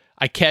those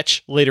I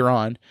catch later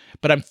on,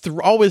 but I'm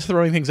always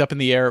throwing things up in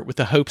the air with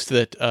the hopes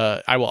that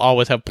I will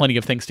always have plenty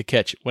of things to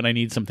catch when I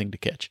need something to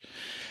catch,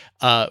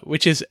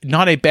 which is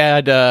not a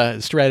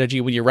bad strategy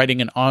when you're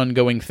writing an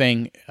ongoing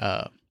thing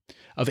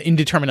of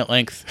indeterminate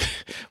length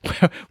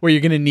where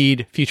you're going to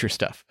need future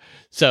stuff.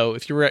 So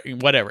if you're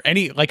whatever,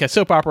 like a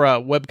soap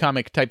opera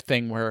webcomic type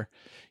thing where,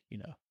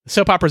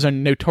 soap operas are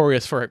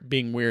notorious for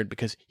being weird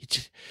because you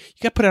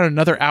got to put out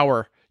another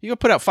hour. You go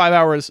put out 5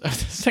 hours of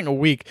this thing a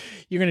week,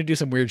 you're going to do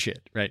some weird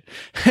shit, right?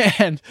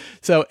 And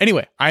so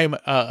anyway, I am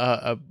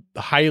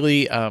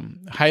highly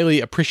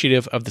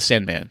appreciative of the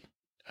Sandman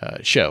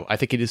show. I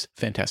think it is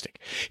fantastic.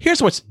 Here's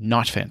what's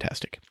not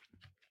fantastic.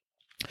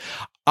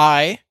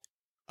 I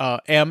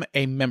am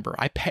a member.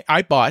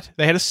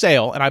 They had a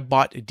sale, and I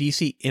bought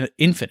DC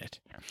Infinite,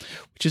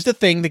 which is the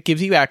thing that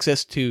gives you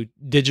access to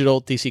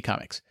digital DC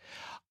Comics.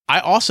 I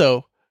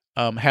also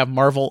have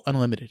Marvel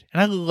Unlimited,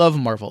 and I love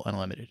Marvel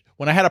Unlimited.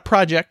 When I had a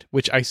project,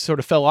 which I sort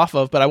of fell off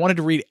of, but I wanted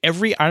to read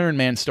every Iron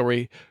Man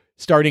story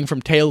starting from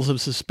Tales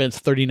of Suspense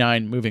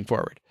 39 moving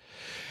forward.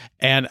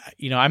 And,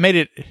 I made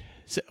it,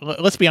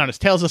 let's be honest,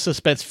 Tales of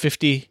Suspense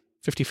 50,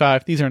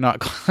 55, these are not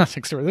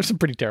classic stories. There's some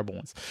pretty terrible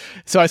ones.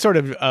 So I sort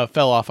of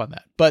fell off on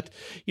that. But,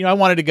 I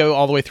wanted to go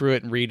all the way through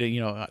it and read,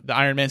 the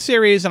Iron Man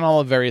series and all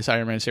of various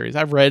Iron Man series.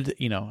 I've read,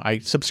 I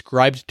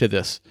subscribed to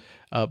this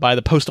by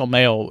the postal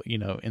mail,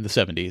 in the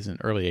 70s and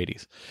early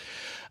 80s.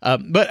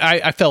 But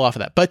I fell off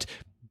of that. But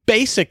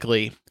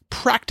basically,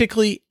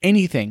 practically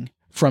anything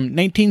from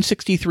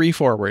 1963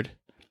 forward.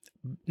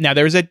 Now,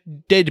 there's a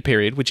dead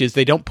period, which is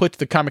they don't put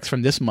the comics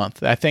from this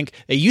month. I think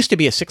it used to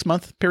be a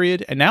 6-month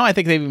period, and now I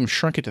think they've even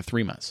shrunk it to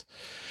 3 months.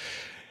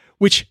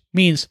 Which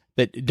means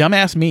that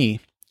dumbass me,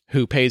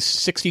 who pays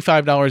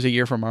 $65 a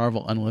year for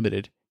Marvel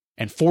Unlimited,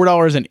 and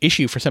 $4 an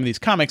issue for some of these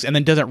comics, and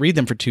then doesn't read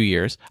them for 2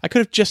 years, I could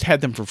have just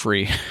had them for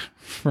free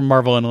from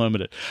Marvel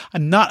Unlimited.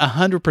 I'm not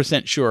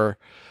 100% sure.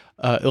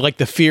 Like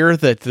the fear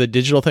that the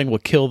digital thing will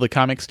kill the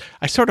comics,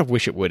 I sort of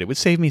wish it would. It would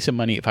save me some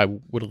money if I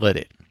would let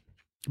it.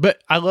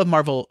 But I love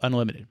Marvel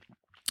Unlimited.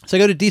 So I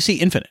go to DC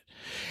Infinite,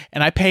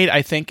 and I paid,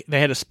 I think they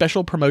had a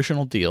special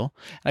promotional deal,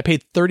 and I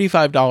paid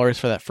 $35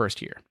 for that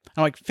first year.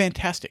 I'm like,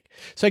 fantastic.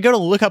 So I go to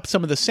look up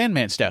some of the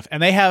Sandman stuff,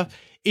 and they have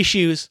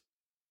issues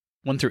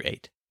 1 through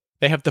 8.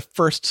 They have the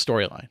first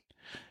storyline,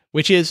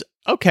 which is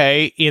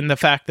okay in the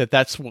fact that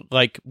that's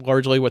like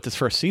largely what this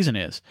first season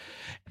is.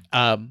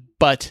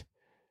 But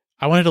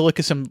I wanted to look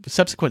at some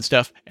subsequent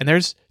stuff, and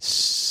there's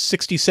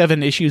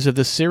 67 issues of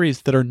this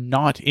series that are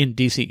not in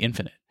DC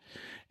Infinite.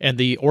 And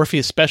the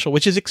Orpheus special,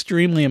 which is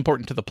extremely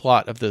important to the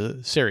plot of the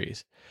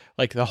series.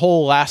 Like the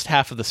whole last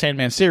half of the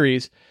Sandman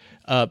series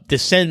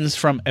descends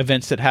from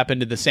events that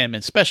happened in the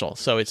Sandman special.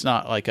 So it's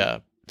not like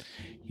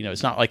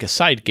it's not like a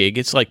side gig.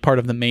 It's like part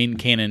of the main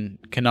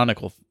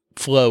canonical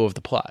flow of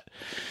the plot.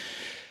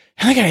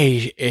 And I got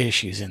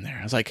issues in there.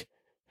 I was like,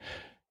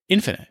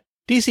 Infinite.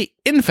 DC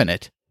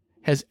Infinite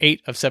has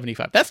 8 of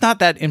 75. That's not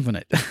that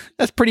infinite.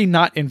 That's pretty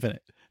not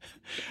infinite.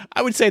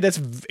 I would say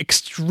that's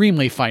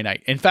extremely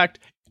finite. In fact,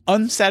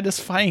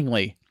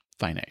 unsatisfyingly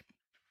finite.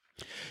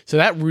 So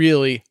that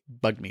really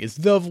bugged me. It's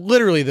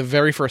literally the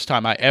very first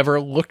time I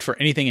ever looked for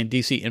anything in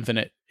DC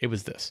Infinite. It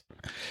was this.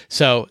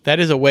 So that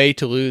is a way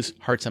to lose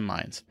hearts and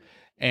minds.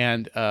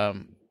 And,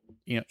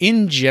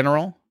 in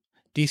general,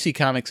 DC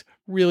Comics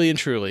really and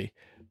truly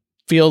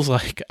feels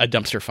like a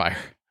dumpster fire.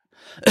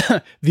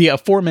 The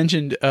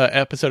aforementioned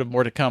episode of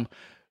More to Come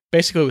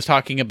basically was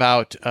talking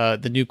about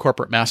the new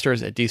corporate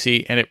masters at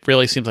DC, and it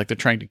really seems like they're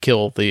trying to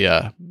kill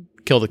the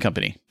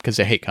company because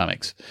they hate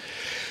comics.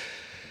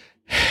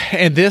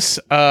 And this,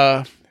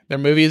 their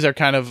movies are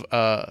kind of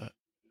a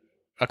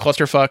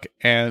clusterfuck,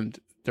 and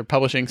their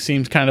publishing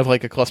seems kind of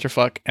like a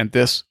clusterfuck, and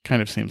this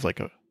kind of seems like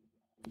a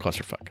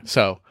clusterfuck.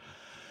 So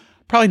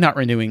probably not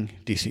renewing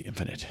DC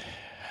Infinite.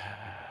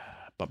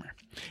 Bummer.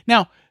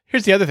 Now,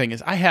 here's the other thing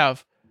is I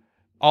have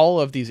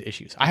all of these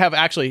issues. I have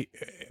actually,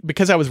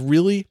 because I was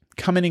really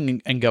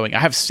coming and going, I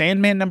have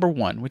Sandman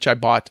 #1, which I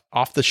bought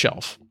off the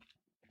shelf.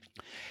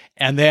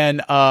 And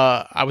then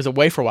I was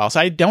away for a while,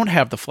 so I don't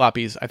have the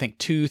floppies, I think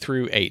 2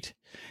 through 8.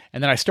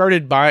 And then I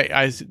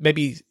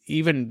maybe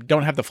even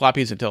don't have the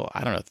floppies until,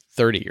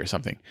 30 or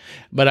something.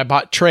 But I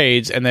bought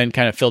trades and then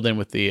kind of filled in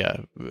with the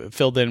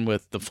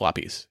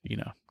floppies,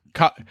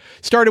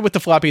 Started with the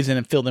floppies and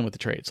then filled in with the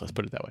trades, let's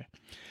put it that way.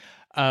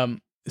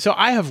 So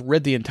I have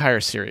read the entire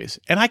series,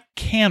 and I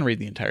can read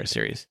the entire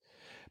series,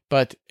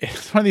 but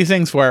it's one of these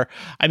things where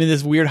I'm in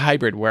this weird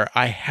hybrid where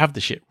I have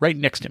the shit right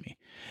next to me.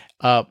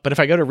 But if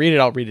I go to read it,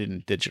 I'll read it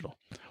in digital,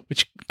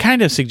 which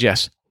kind of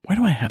suggests, why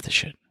do I have this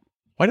shit?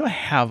 Why do I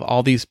have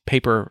all these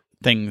paper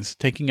things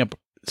taking up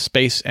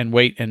space and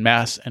weight and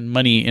mass and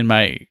money in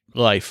my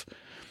life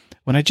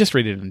when I just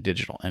read it in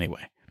digital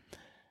anyway?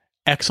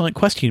 Excellent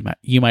question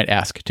you might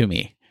ask to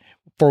me,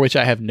 for which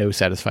I have no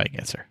satisfying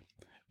answer.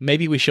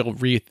 Maybe we shall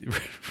rethink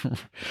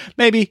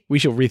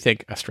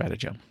a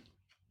stratagem.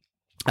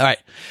 All right.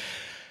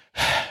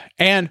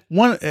 And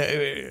one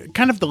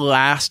kind of the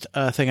last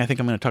thing I think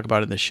I'm going to talk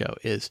about in this show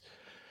is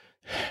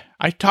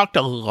I talked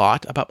a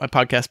lot about my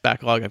podcast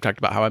backlog. I've talked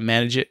about how I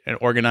manage it and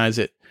organize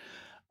it.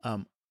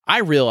 I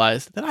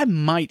realized that I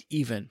might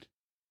even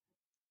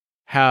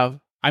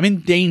I'm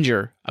in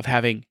danger of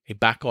having a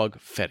backlog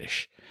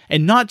fetish,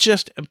 and not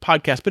just a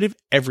podcast, but of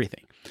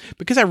everything.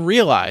 Because I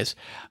realized,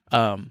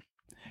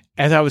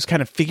 as I was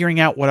kind of figuring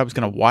out what I was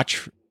going to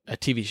watch a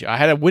TV show, I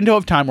had a window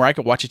of time where I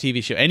could watch a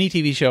TV show, any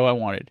TV show I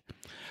wanted,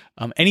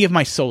 any of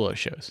my solo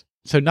shows.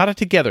 So not a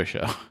together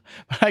show,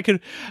 but I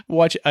could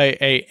watch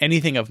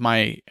anything of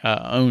my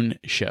own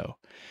show.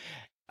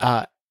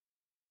 And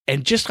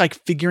just like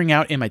figuring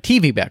out in my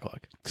TV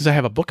backlog, because I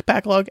have a book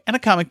backlog and a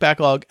comic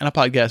backlog and a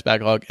podcast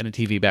backlog and a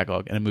TV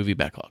backlog and a movie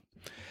backlog.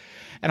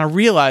 And I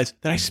realized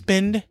that I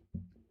spend,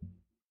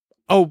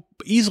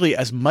 easily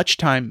as much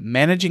time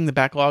managing the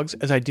backlogs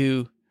as I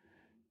do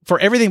for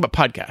everything but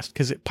podcast.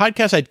 Because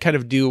podcasts I kind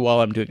of do while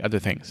I'm doing other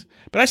things.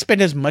 But I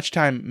spend as much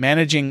time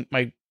managing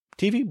my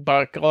TV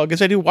backlog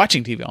as I do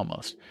watching TV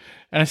almost.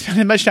 And I spend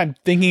as much time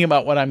thinking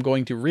about what I'm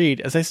going to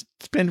read as I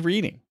spend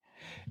reading.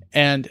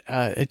 And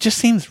it just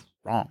seems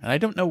wrong. And I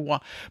don't know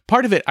why.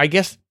 Part of it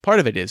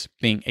is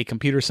being a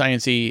computer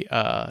sciencey,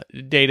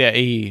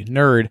 data-y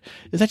nerd,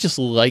 is I just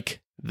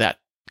like that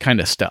kind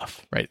of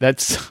stuff, right?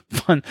 That's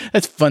fun.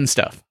 That's fun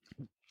stuff.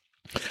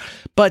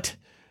 But,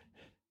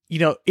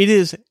 it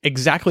is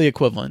exactly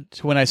equivalent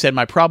to when I said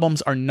my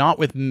problems are not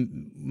with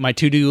my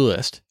to-do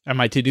list and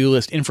my to-do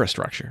list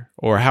infrastructure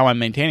or how I'm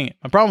maintaining it.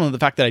 My problem is the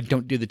fact that I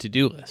don't do the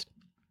to-do list.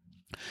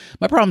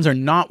 My problems are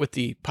not with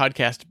the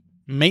podcast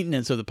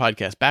maintenance of the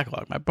podcast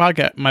backlog.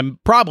 My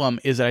problem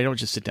is that I don't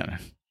just sit down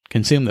and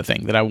consume the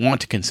thing that I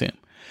want to consume.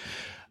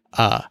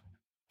 I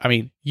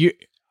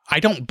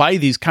don't buy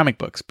these comic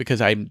books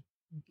because I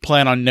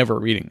plan on never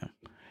reading them.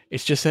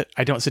 It's just that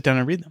I don't sit down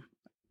and read them.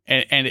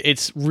 And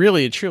it's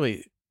really and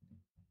truly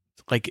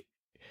like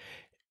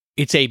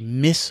it's a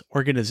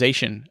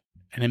misorganization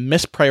and a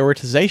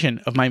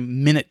misprioritization of my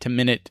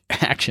minute-to-minute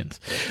actions.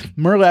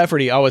 Mur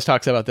Lafferty always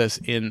talks about this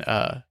in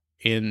I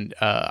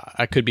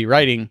Could Be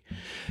Writing,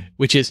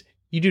 which is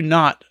you do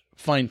not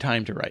find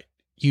time to write.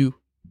 You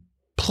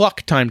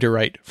pluck time to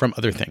write from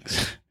other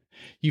things.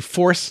 You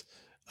force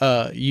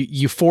time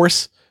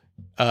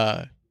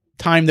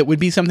that would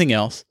be something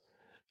else,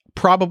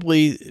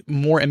 probably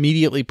more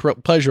immediately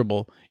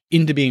pleasurable,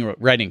 into being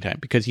writing time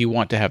because you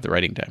want to have the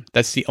writing time.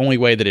 That's the only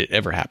way that it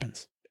ever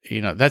happens.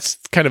 That's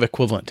kind of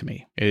equivalent to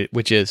me,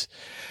 which is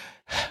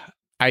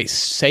I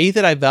say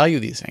that I value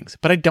these things,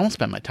 but I don't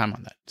spend my time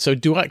on that. So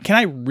can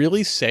I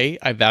really say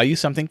I value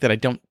something that I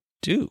don't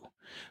do?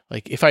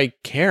 Like if I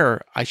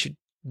care, I should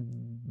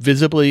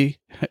visibly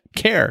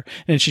care,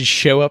 and it should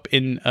show up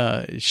in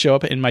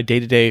my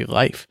day-to-day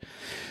life.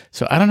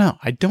 So I don't know.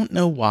 I don't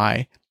know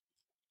why.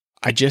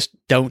 I just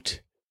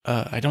don't.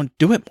 I don't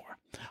do it more.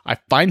 I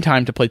find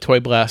time to play Toy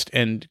Blast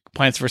and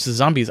Plants vs.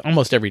 Zombies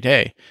almost every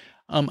day.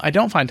 I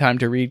don't find time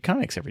to read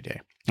comics every day.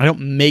 I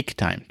don't make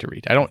time to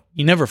read.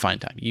 You never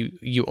find time.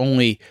 You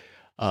only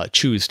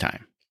choose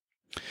time.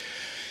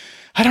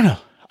 I don't know.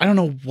 I don't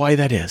know why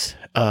that is.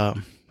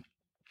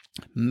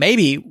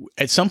 Maybe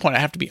at some point I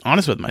have to be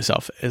honest with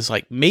myself. Is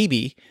like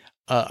maybe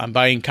I'm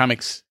buying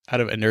comics out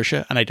of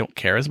inertia and I don't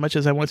care as much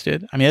as I once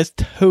did. I mean, that's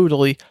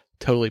totally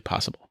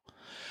possible.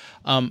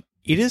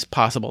 It is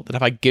possible that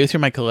if I go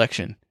through my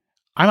collection,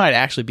 I might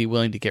actually be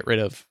willing to get rid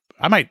of.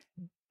 I might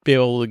be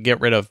able to get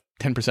rid of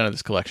 10% of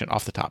this collection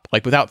off the top,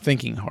 like without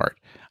thinking hard.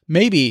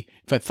 Maybe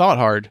if I thought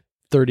hard,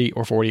 30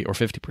 or 40 or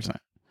 50%.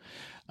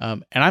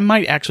 And I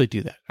might actually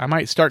do that. I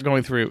might start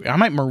going through, I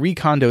might Marie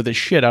Kondo the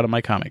shit out of my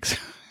comics.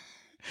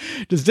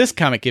 Does this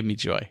comic give me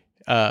joy?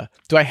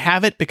 Do I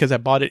have it because I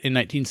bought it in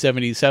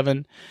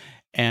 1977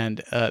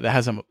 and that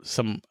has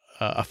some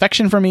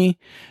affection for me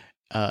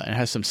and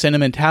has some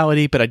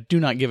sentimentality, but I do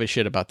not give a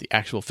shit about the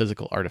actual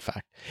physical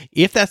artifact.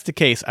 If that's the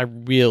case, I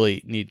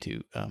really need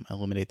to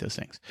eliminate those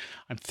things.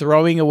 I'm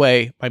throwing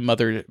away my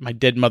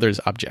dead mother's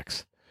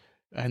objects,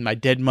 and my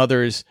dead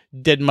mother's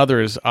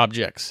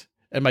objects,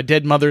 and my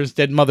dead mother's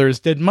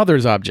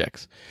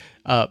objects.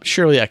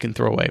 Surely I can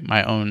throw away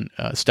my own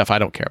stuff I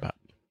don't care about.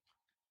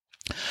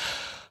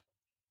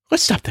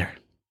 Let's stop there.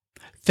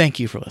 Thank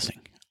you for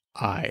listening.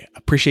 I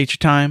appreciate your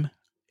time.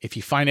 If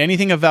you find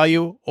anything of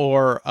value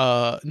or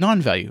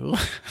non-value,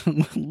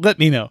 let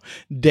me know.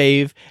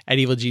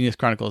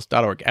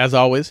 Dave@evilgeniuschronicles.org. As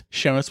always,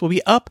 show notes will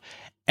be up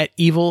at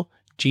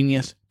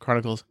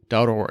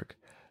evilgeniuschronicles.org.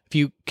 If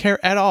you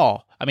care at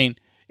all, I mean,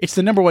 It's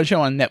the number one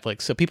show on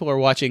Netflix, so people are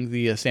watching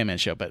the Sandman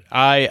show, but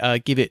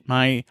I give it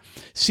my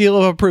seal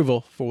of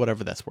approval for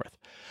whatever that's worth.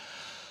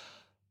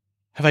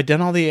 Have I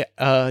done all the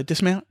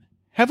dismount?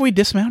 Have we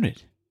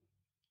dismounted?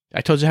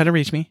 I told you how to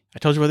reach me. I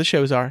told you where the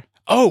shows are.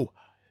 Oh,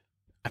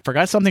 I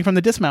forgot something from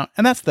the dismount,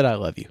 and that's that I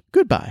love you.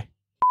 Goodbye.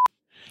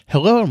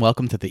 Hello and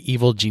welcome to the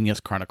Evil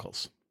Genius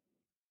Chronicles.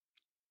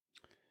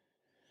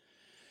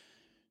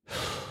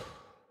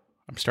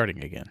 I'm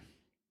starting again.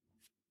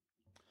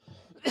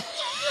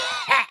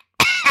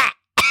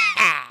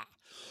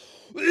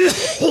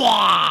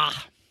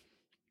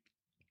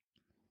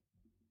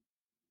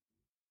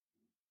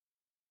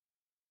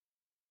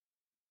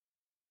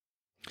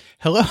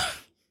 Hello.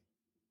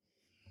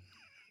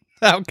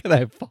 How can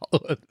I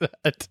follow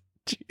that?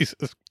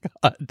 Jesus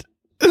God.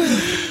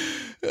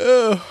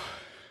 Oh.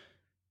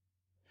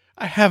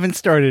 I haven't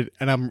started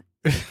and I'm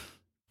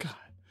God.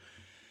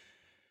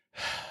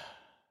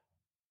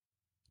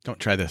 Don't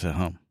try this at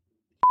home.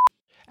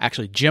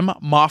 Actually, Jim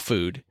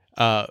Mahfood,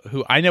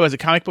 who I know as a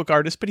comic book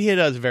artist, but he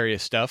does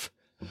various stuff.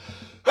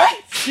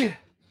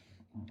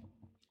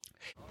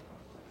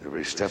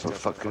 Every step of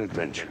fucking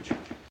adventure.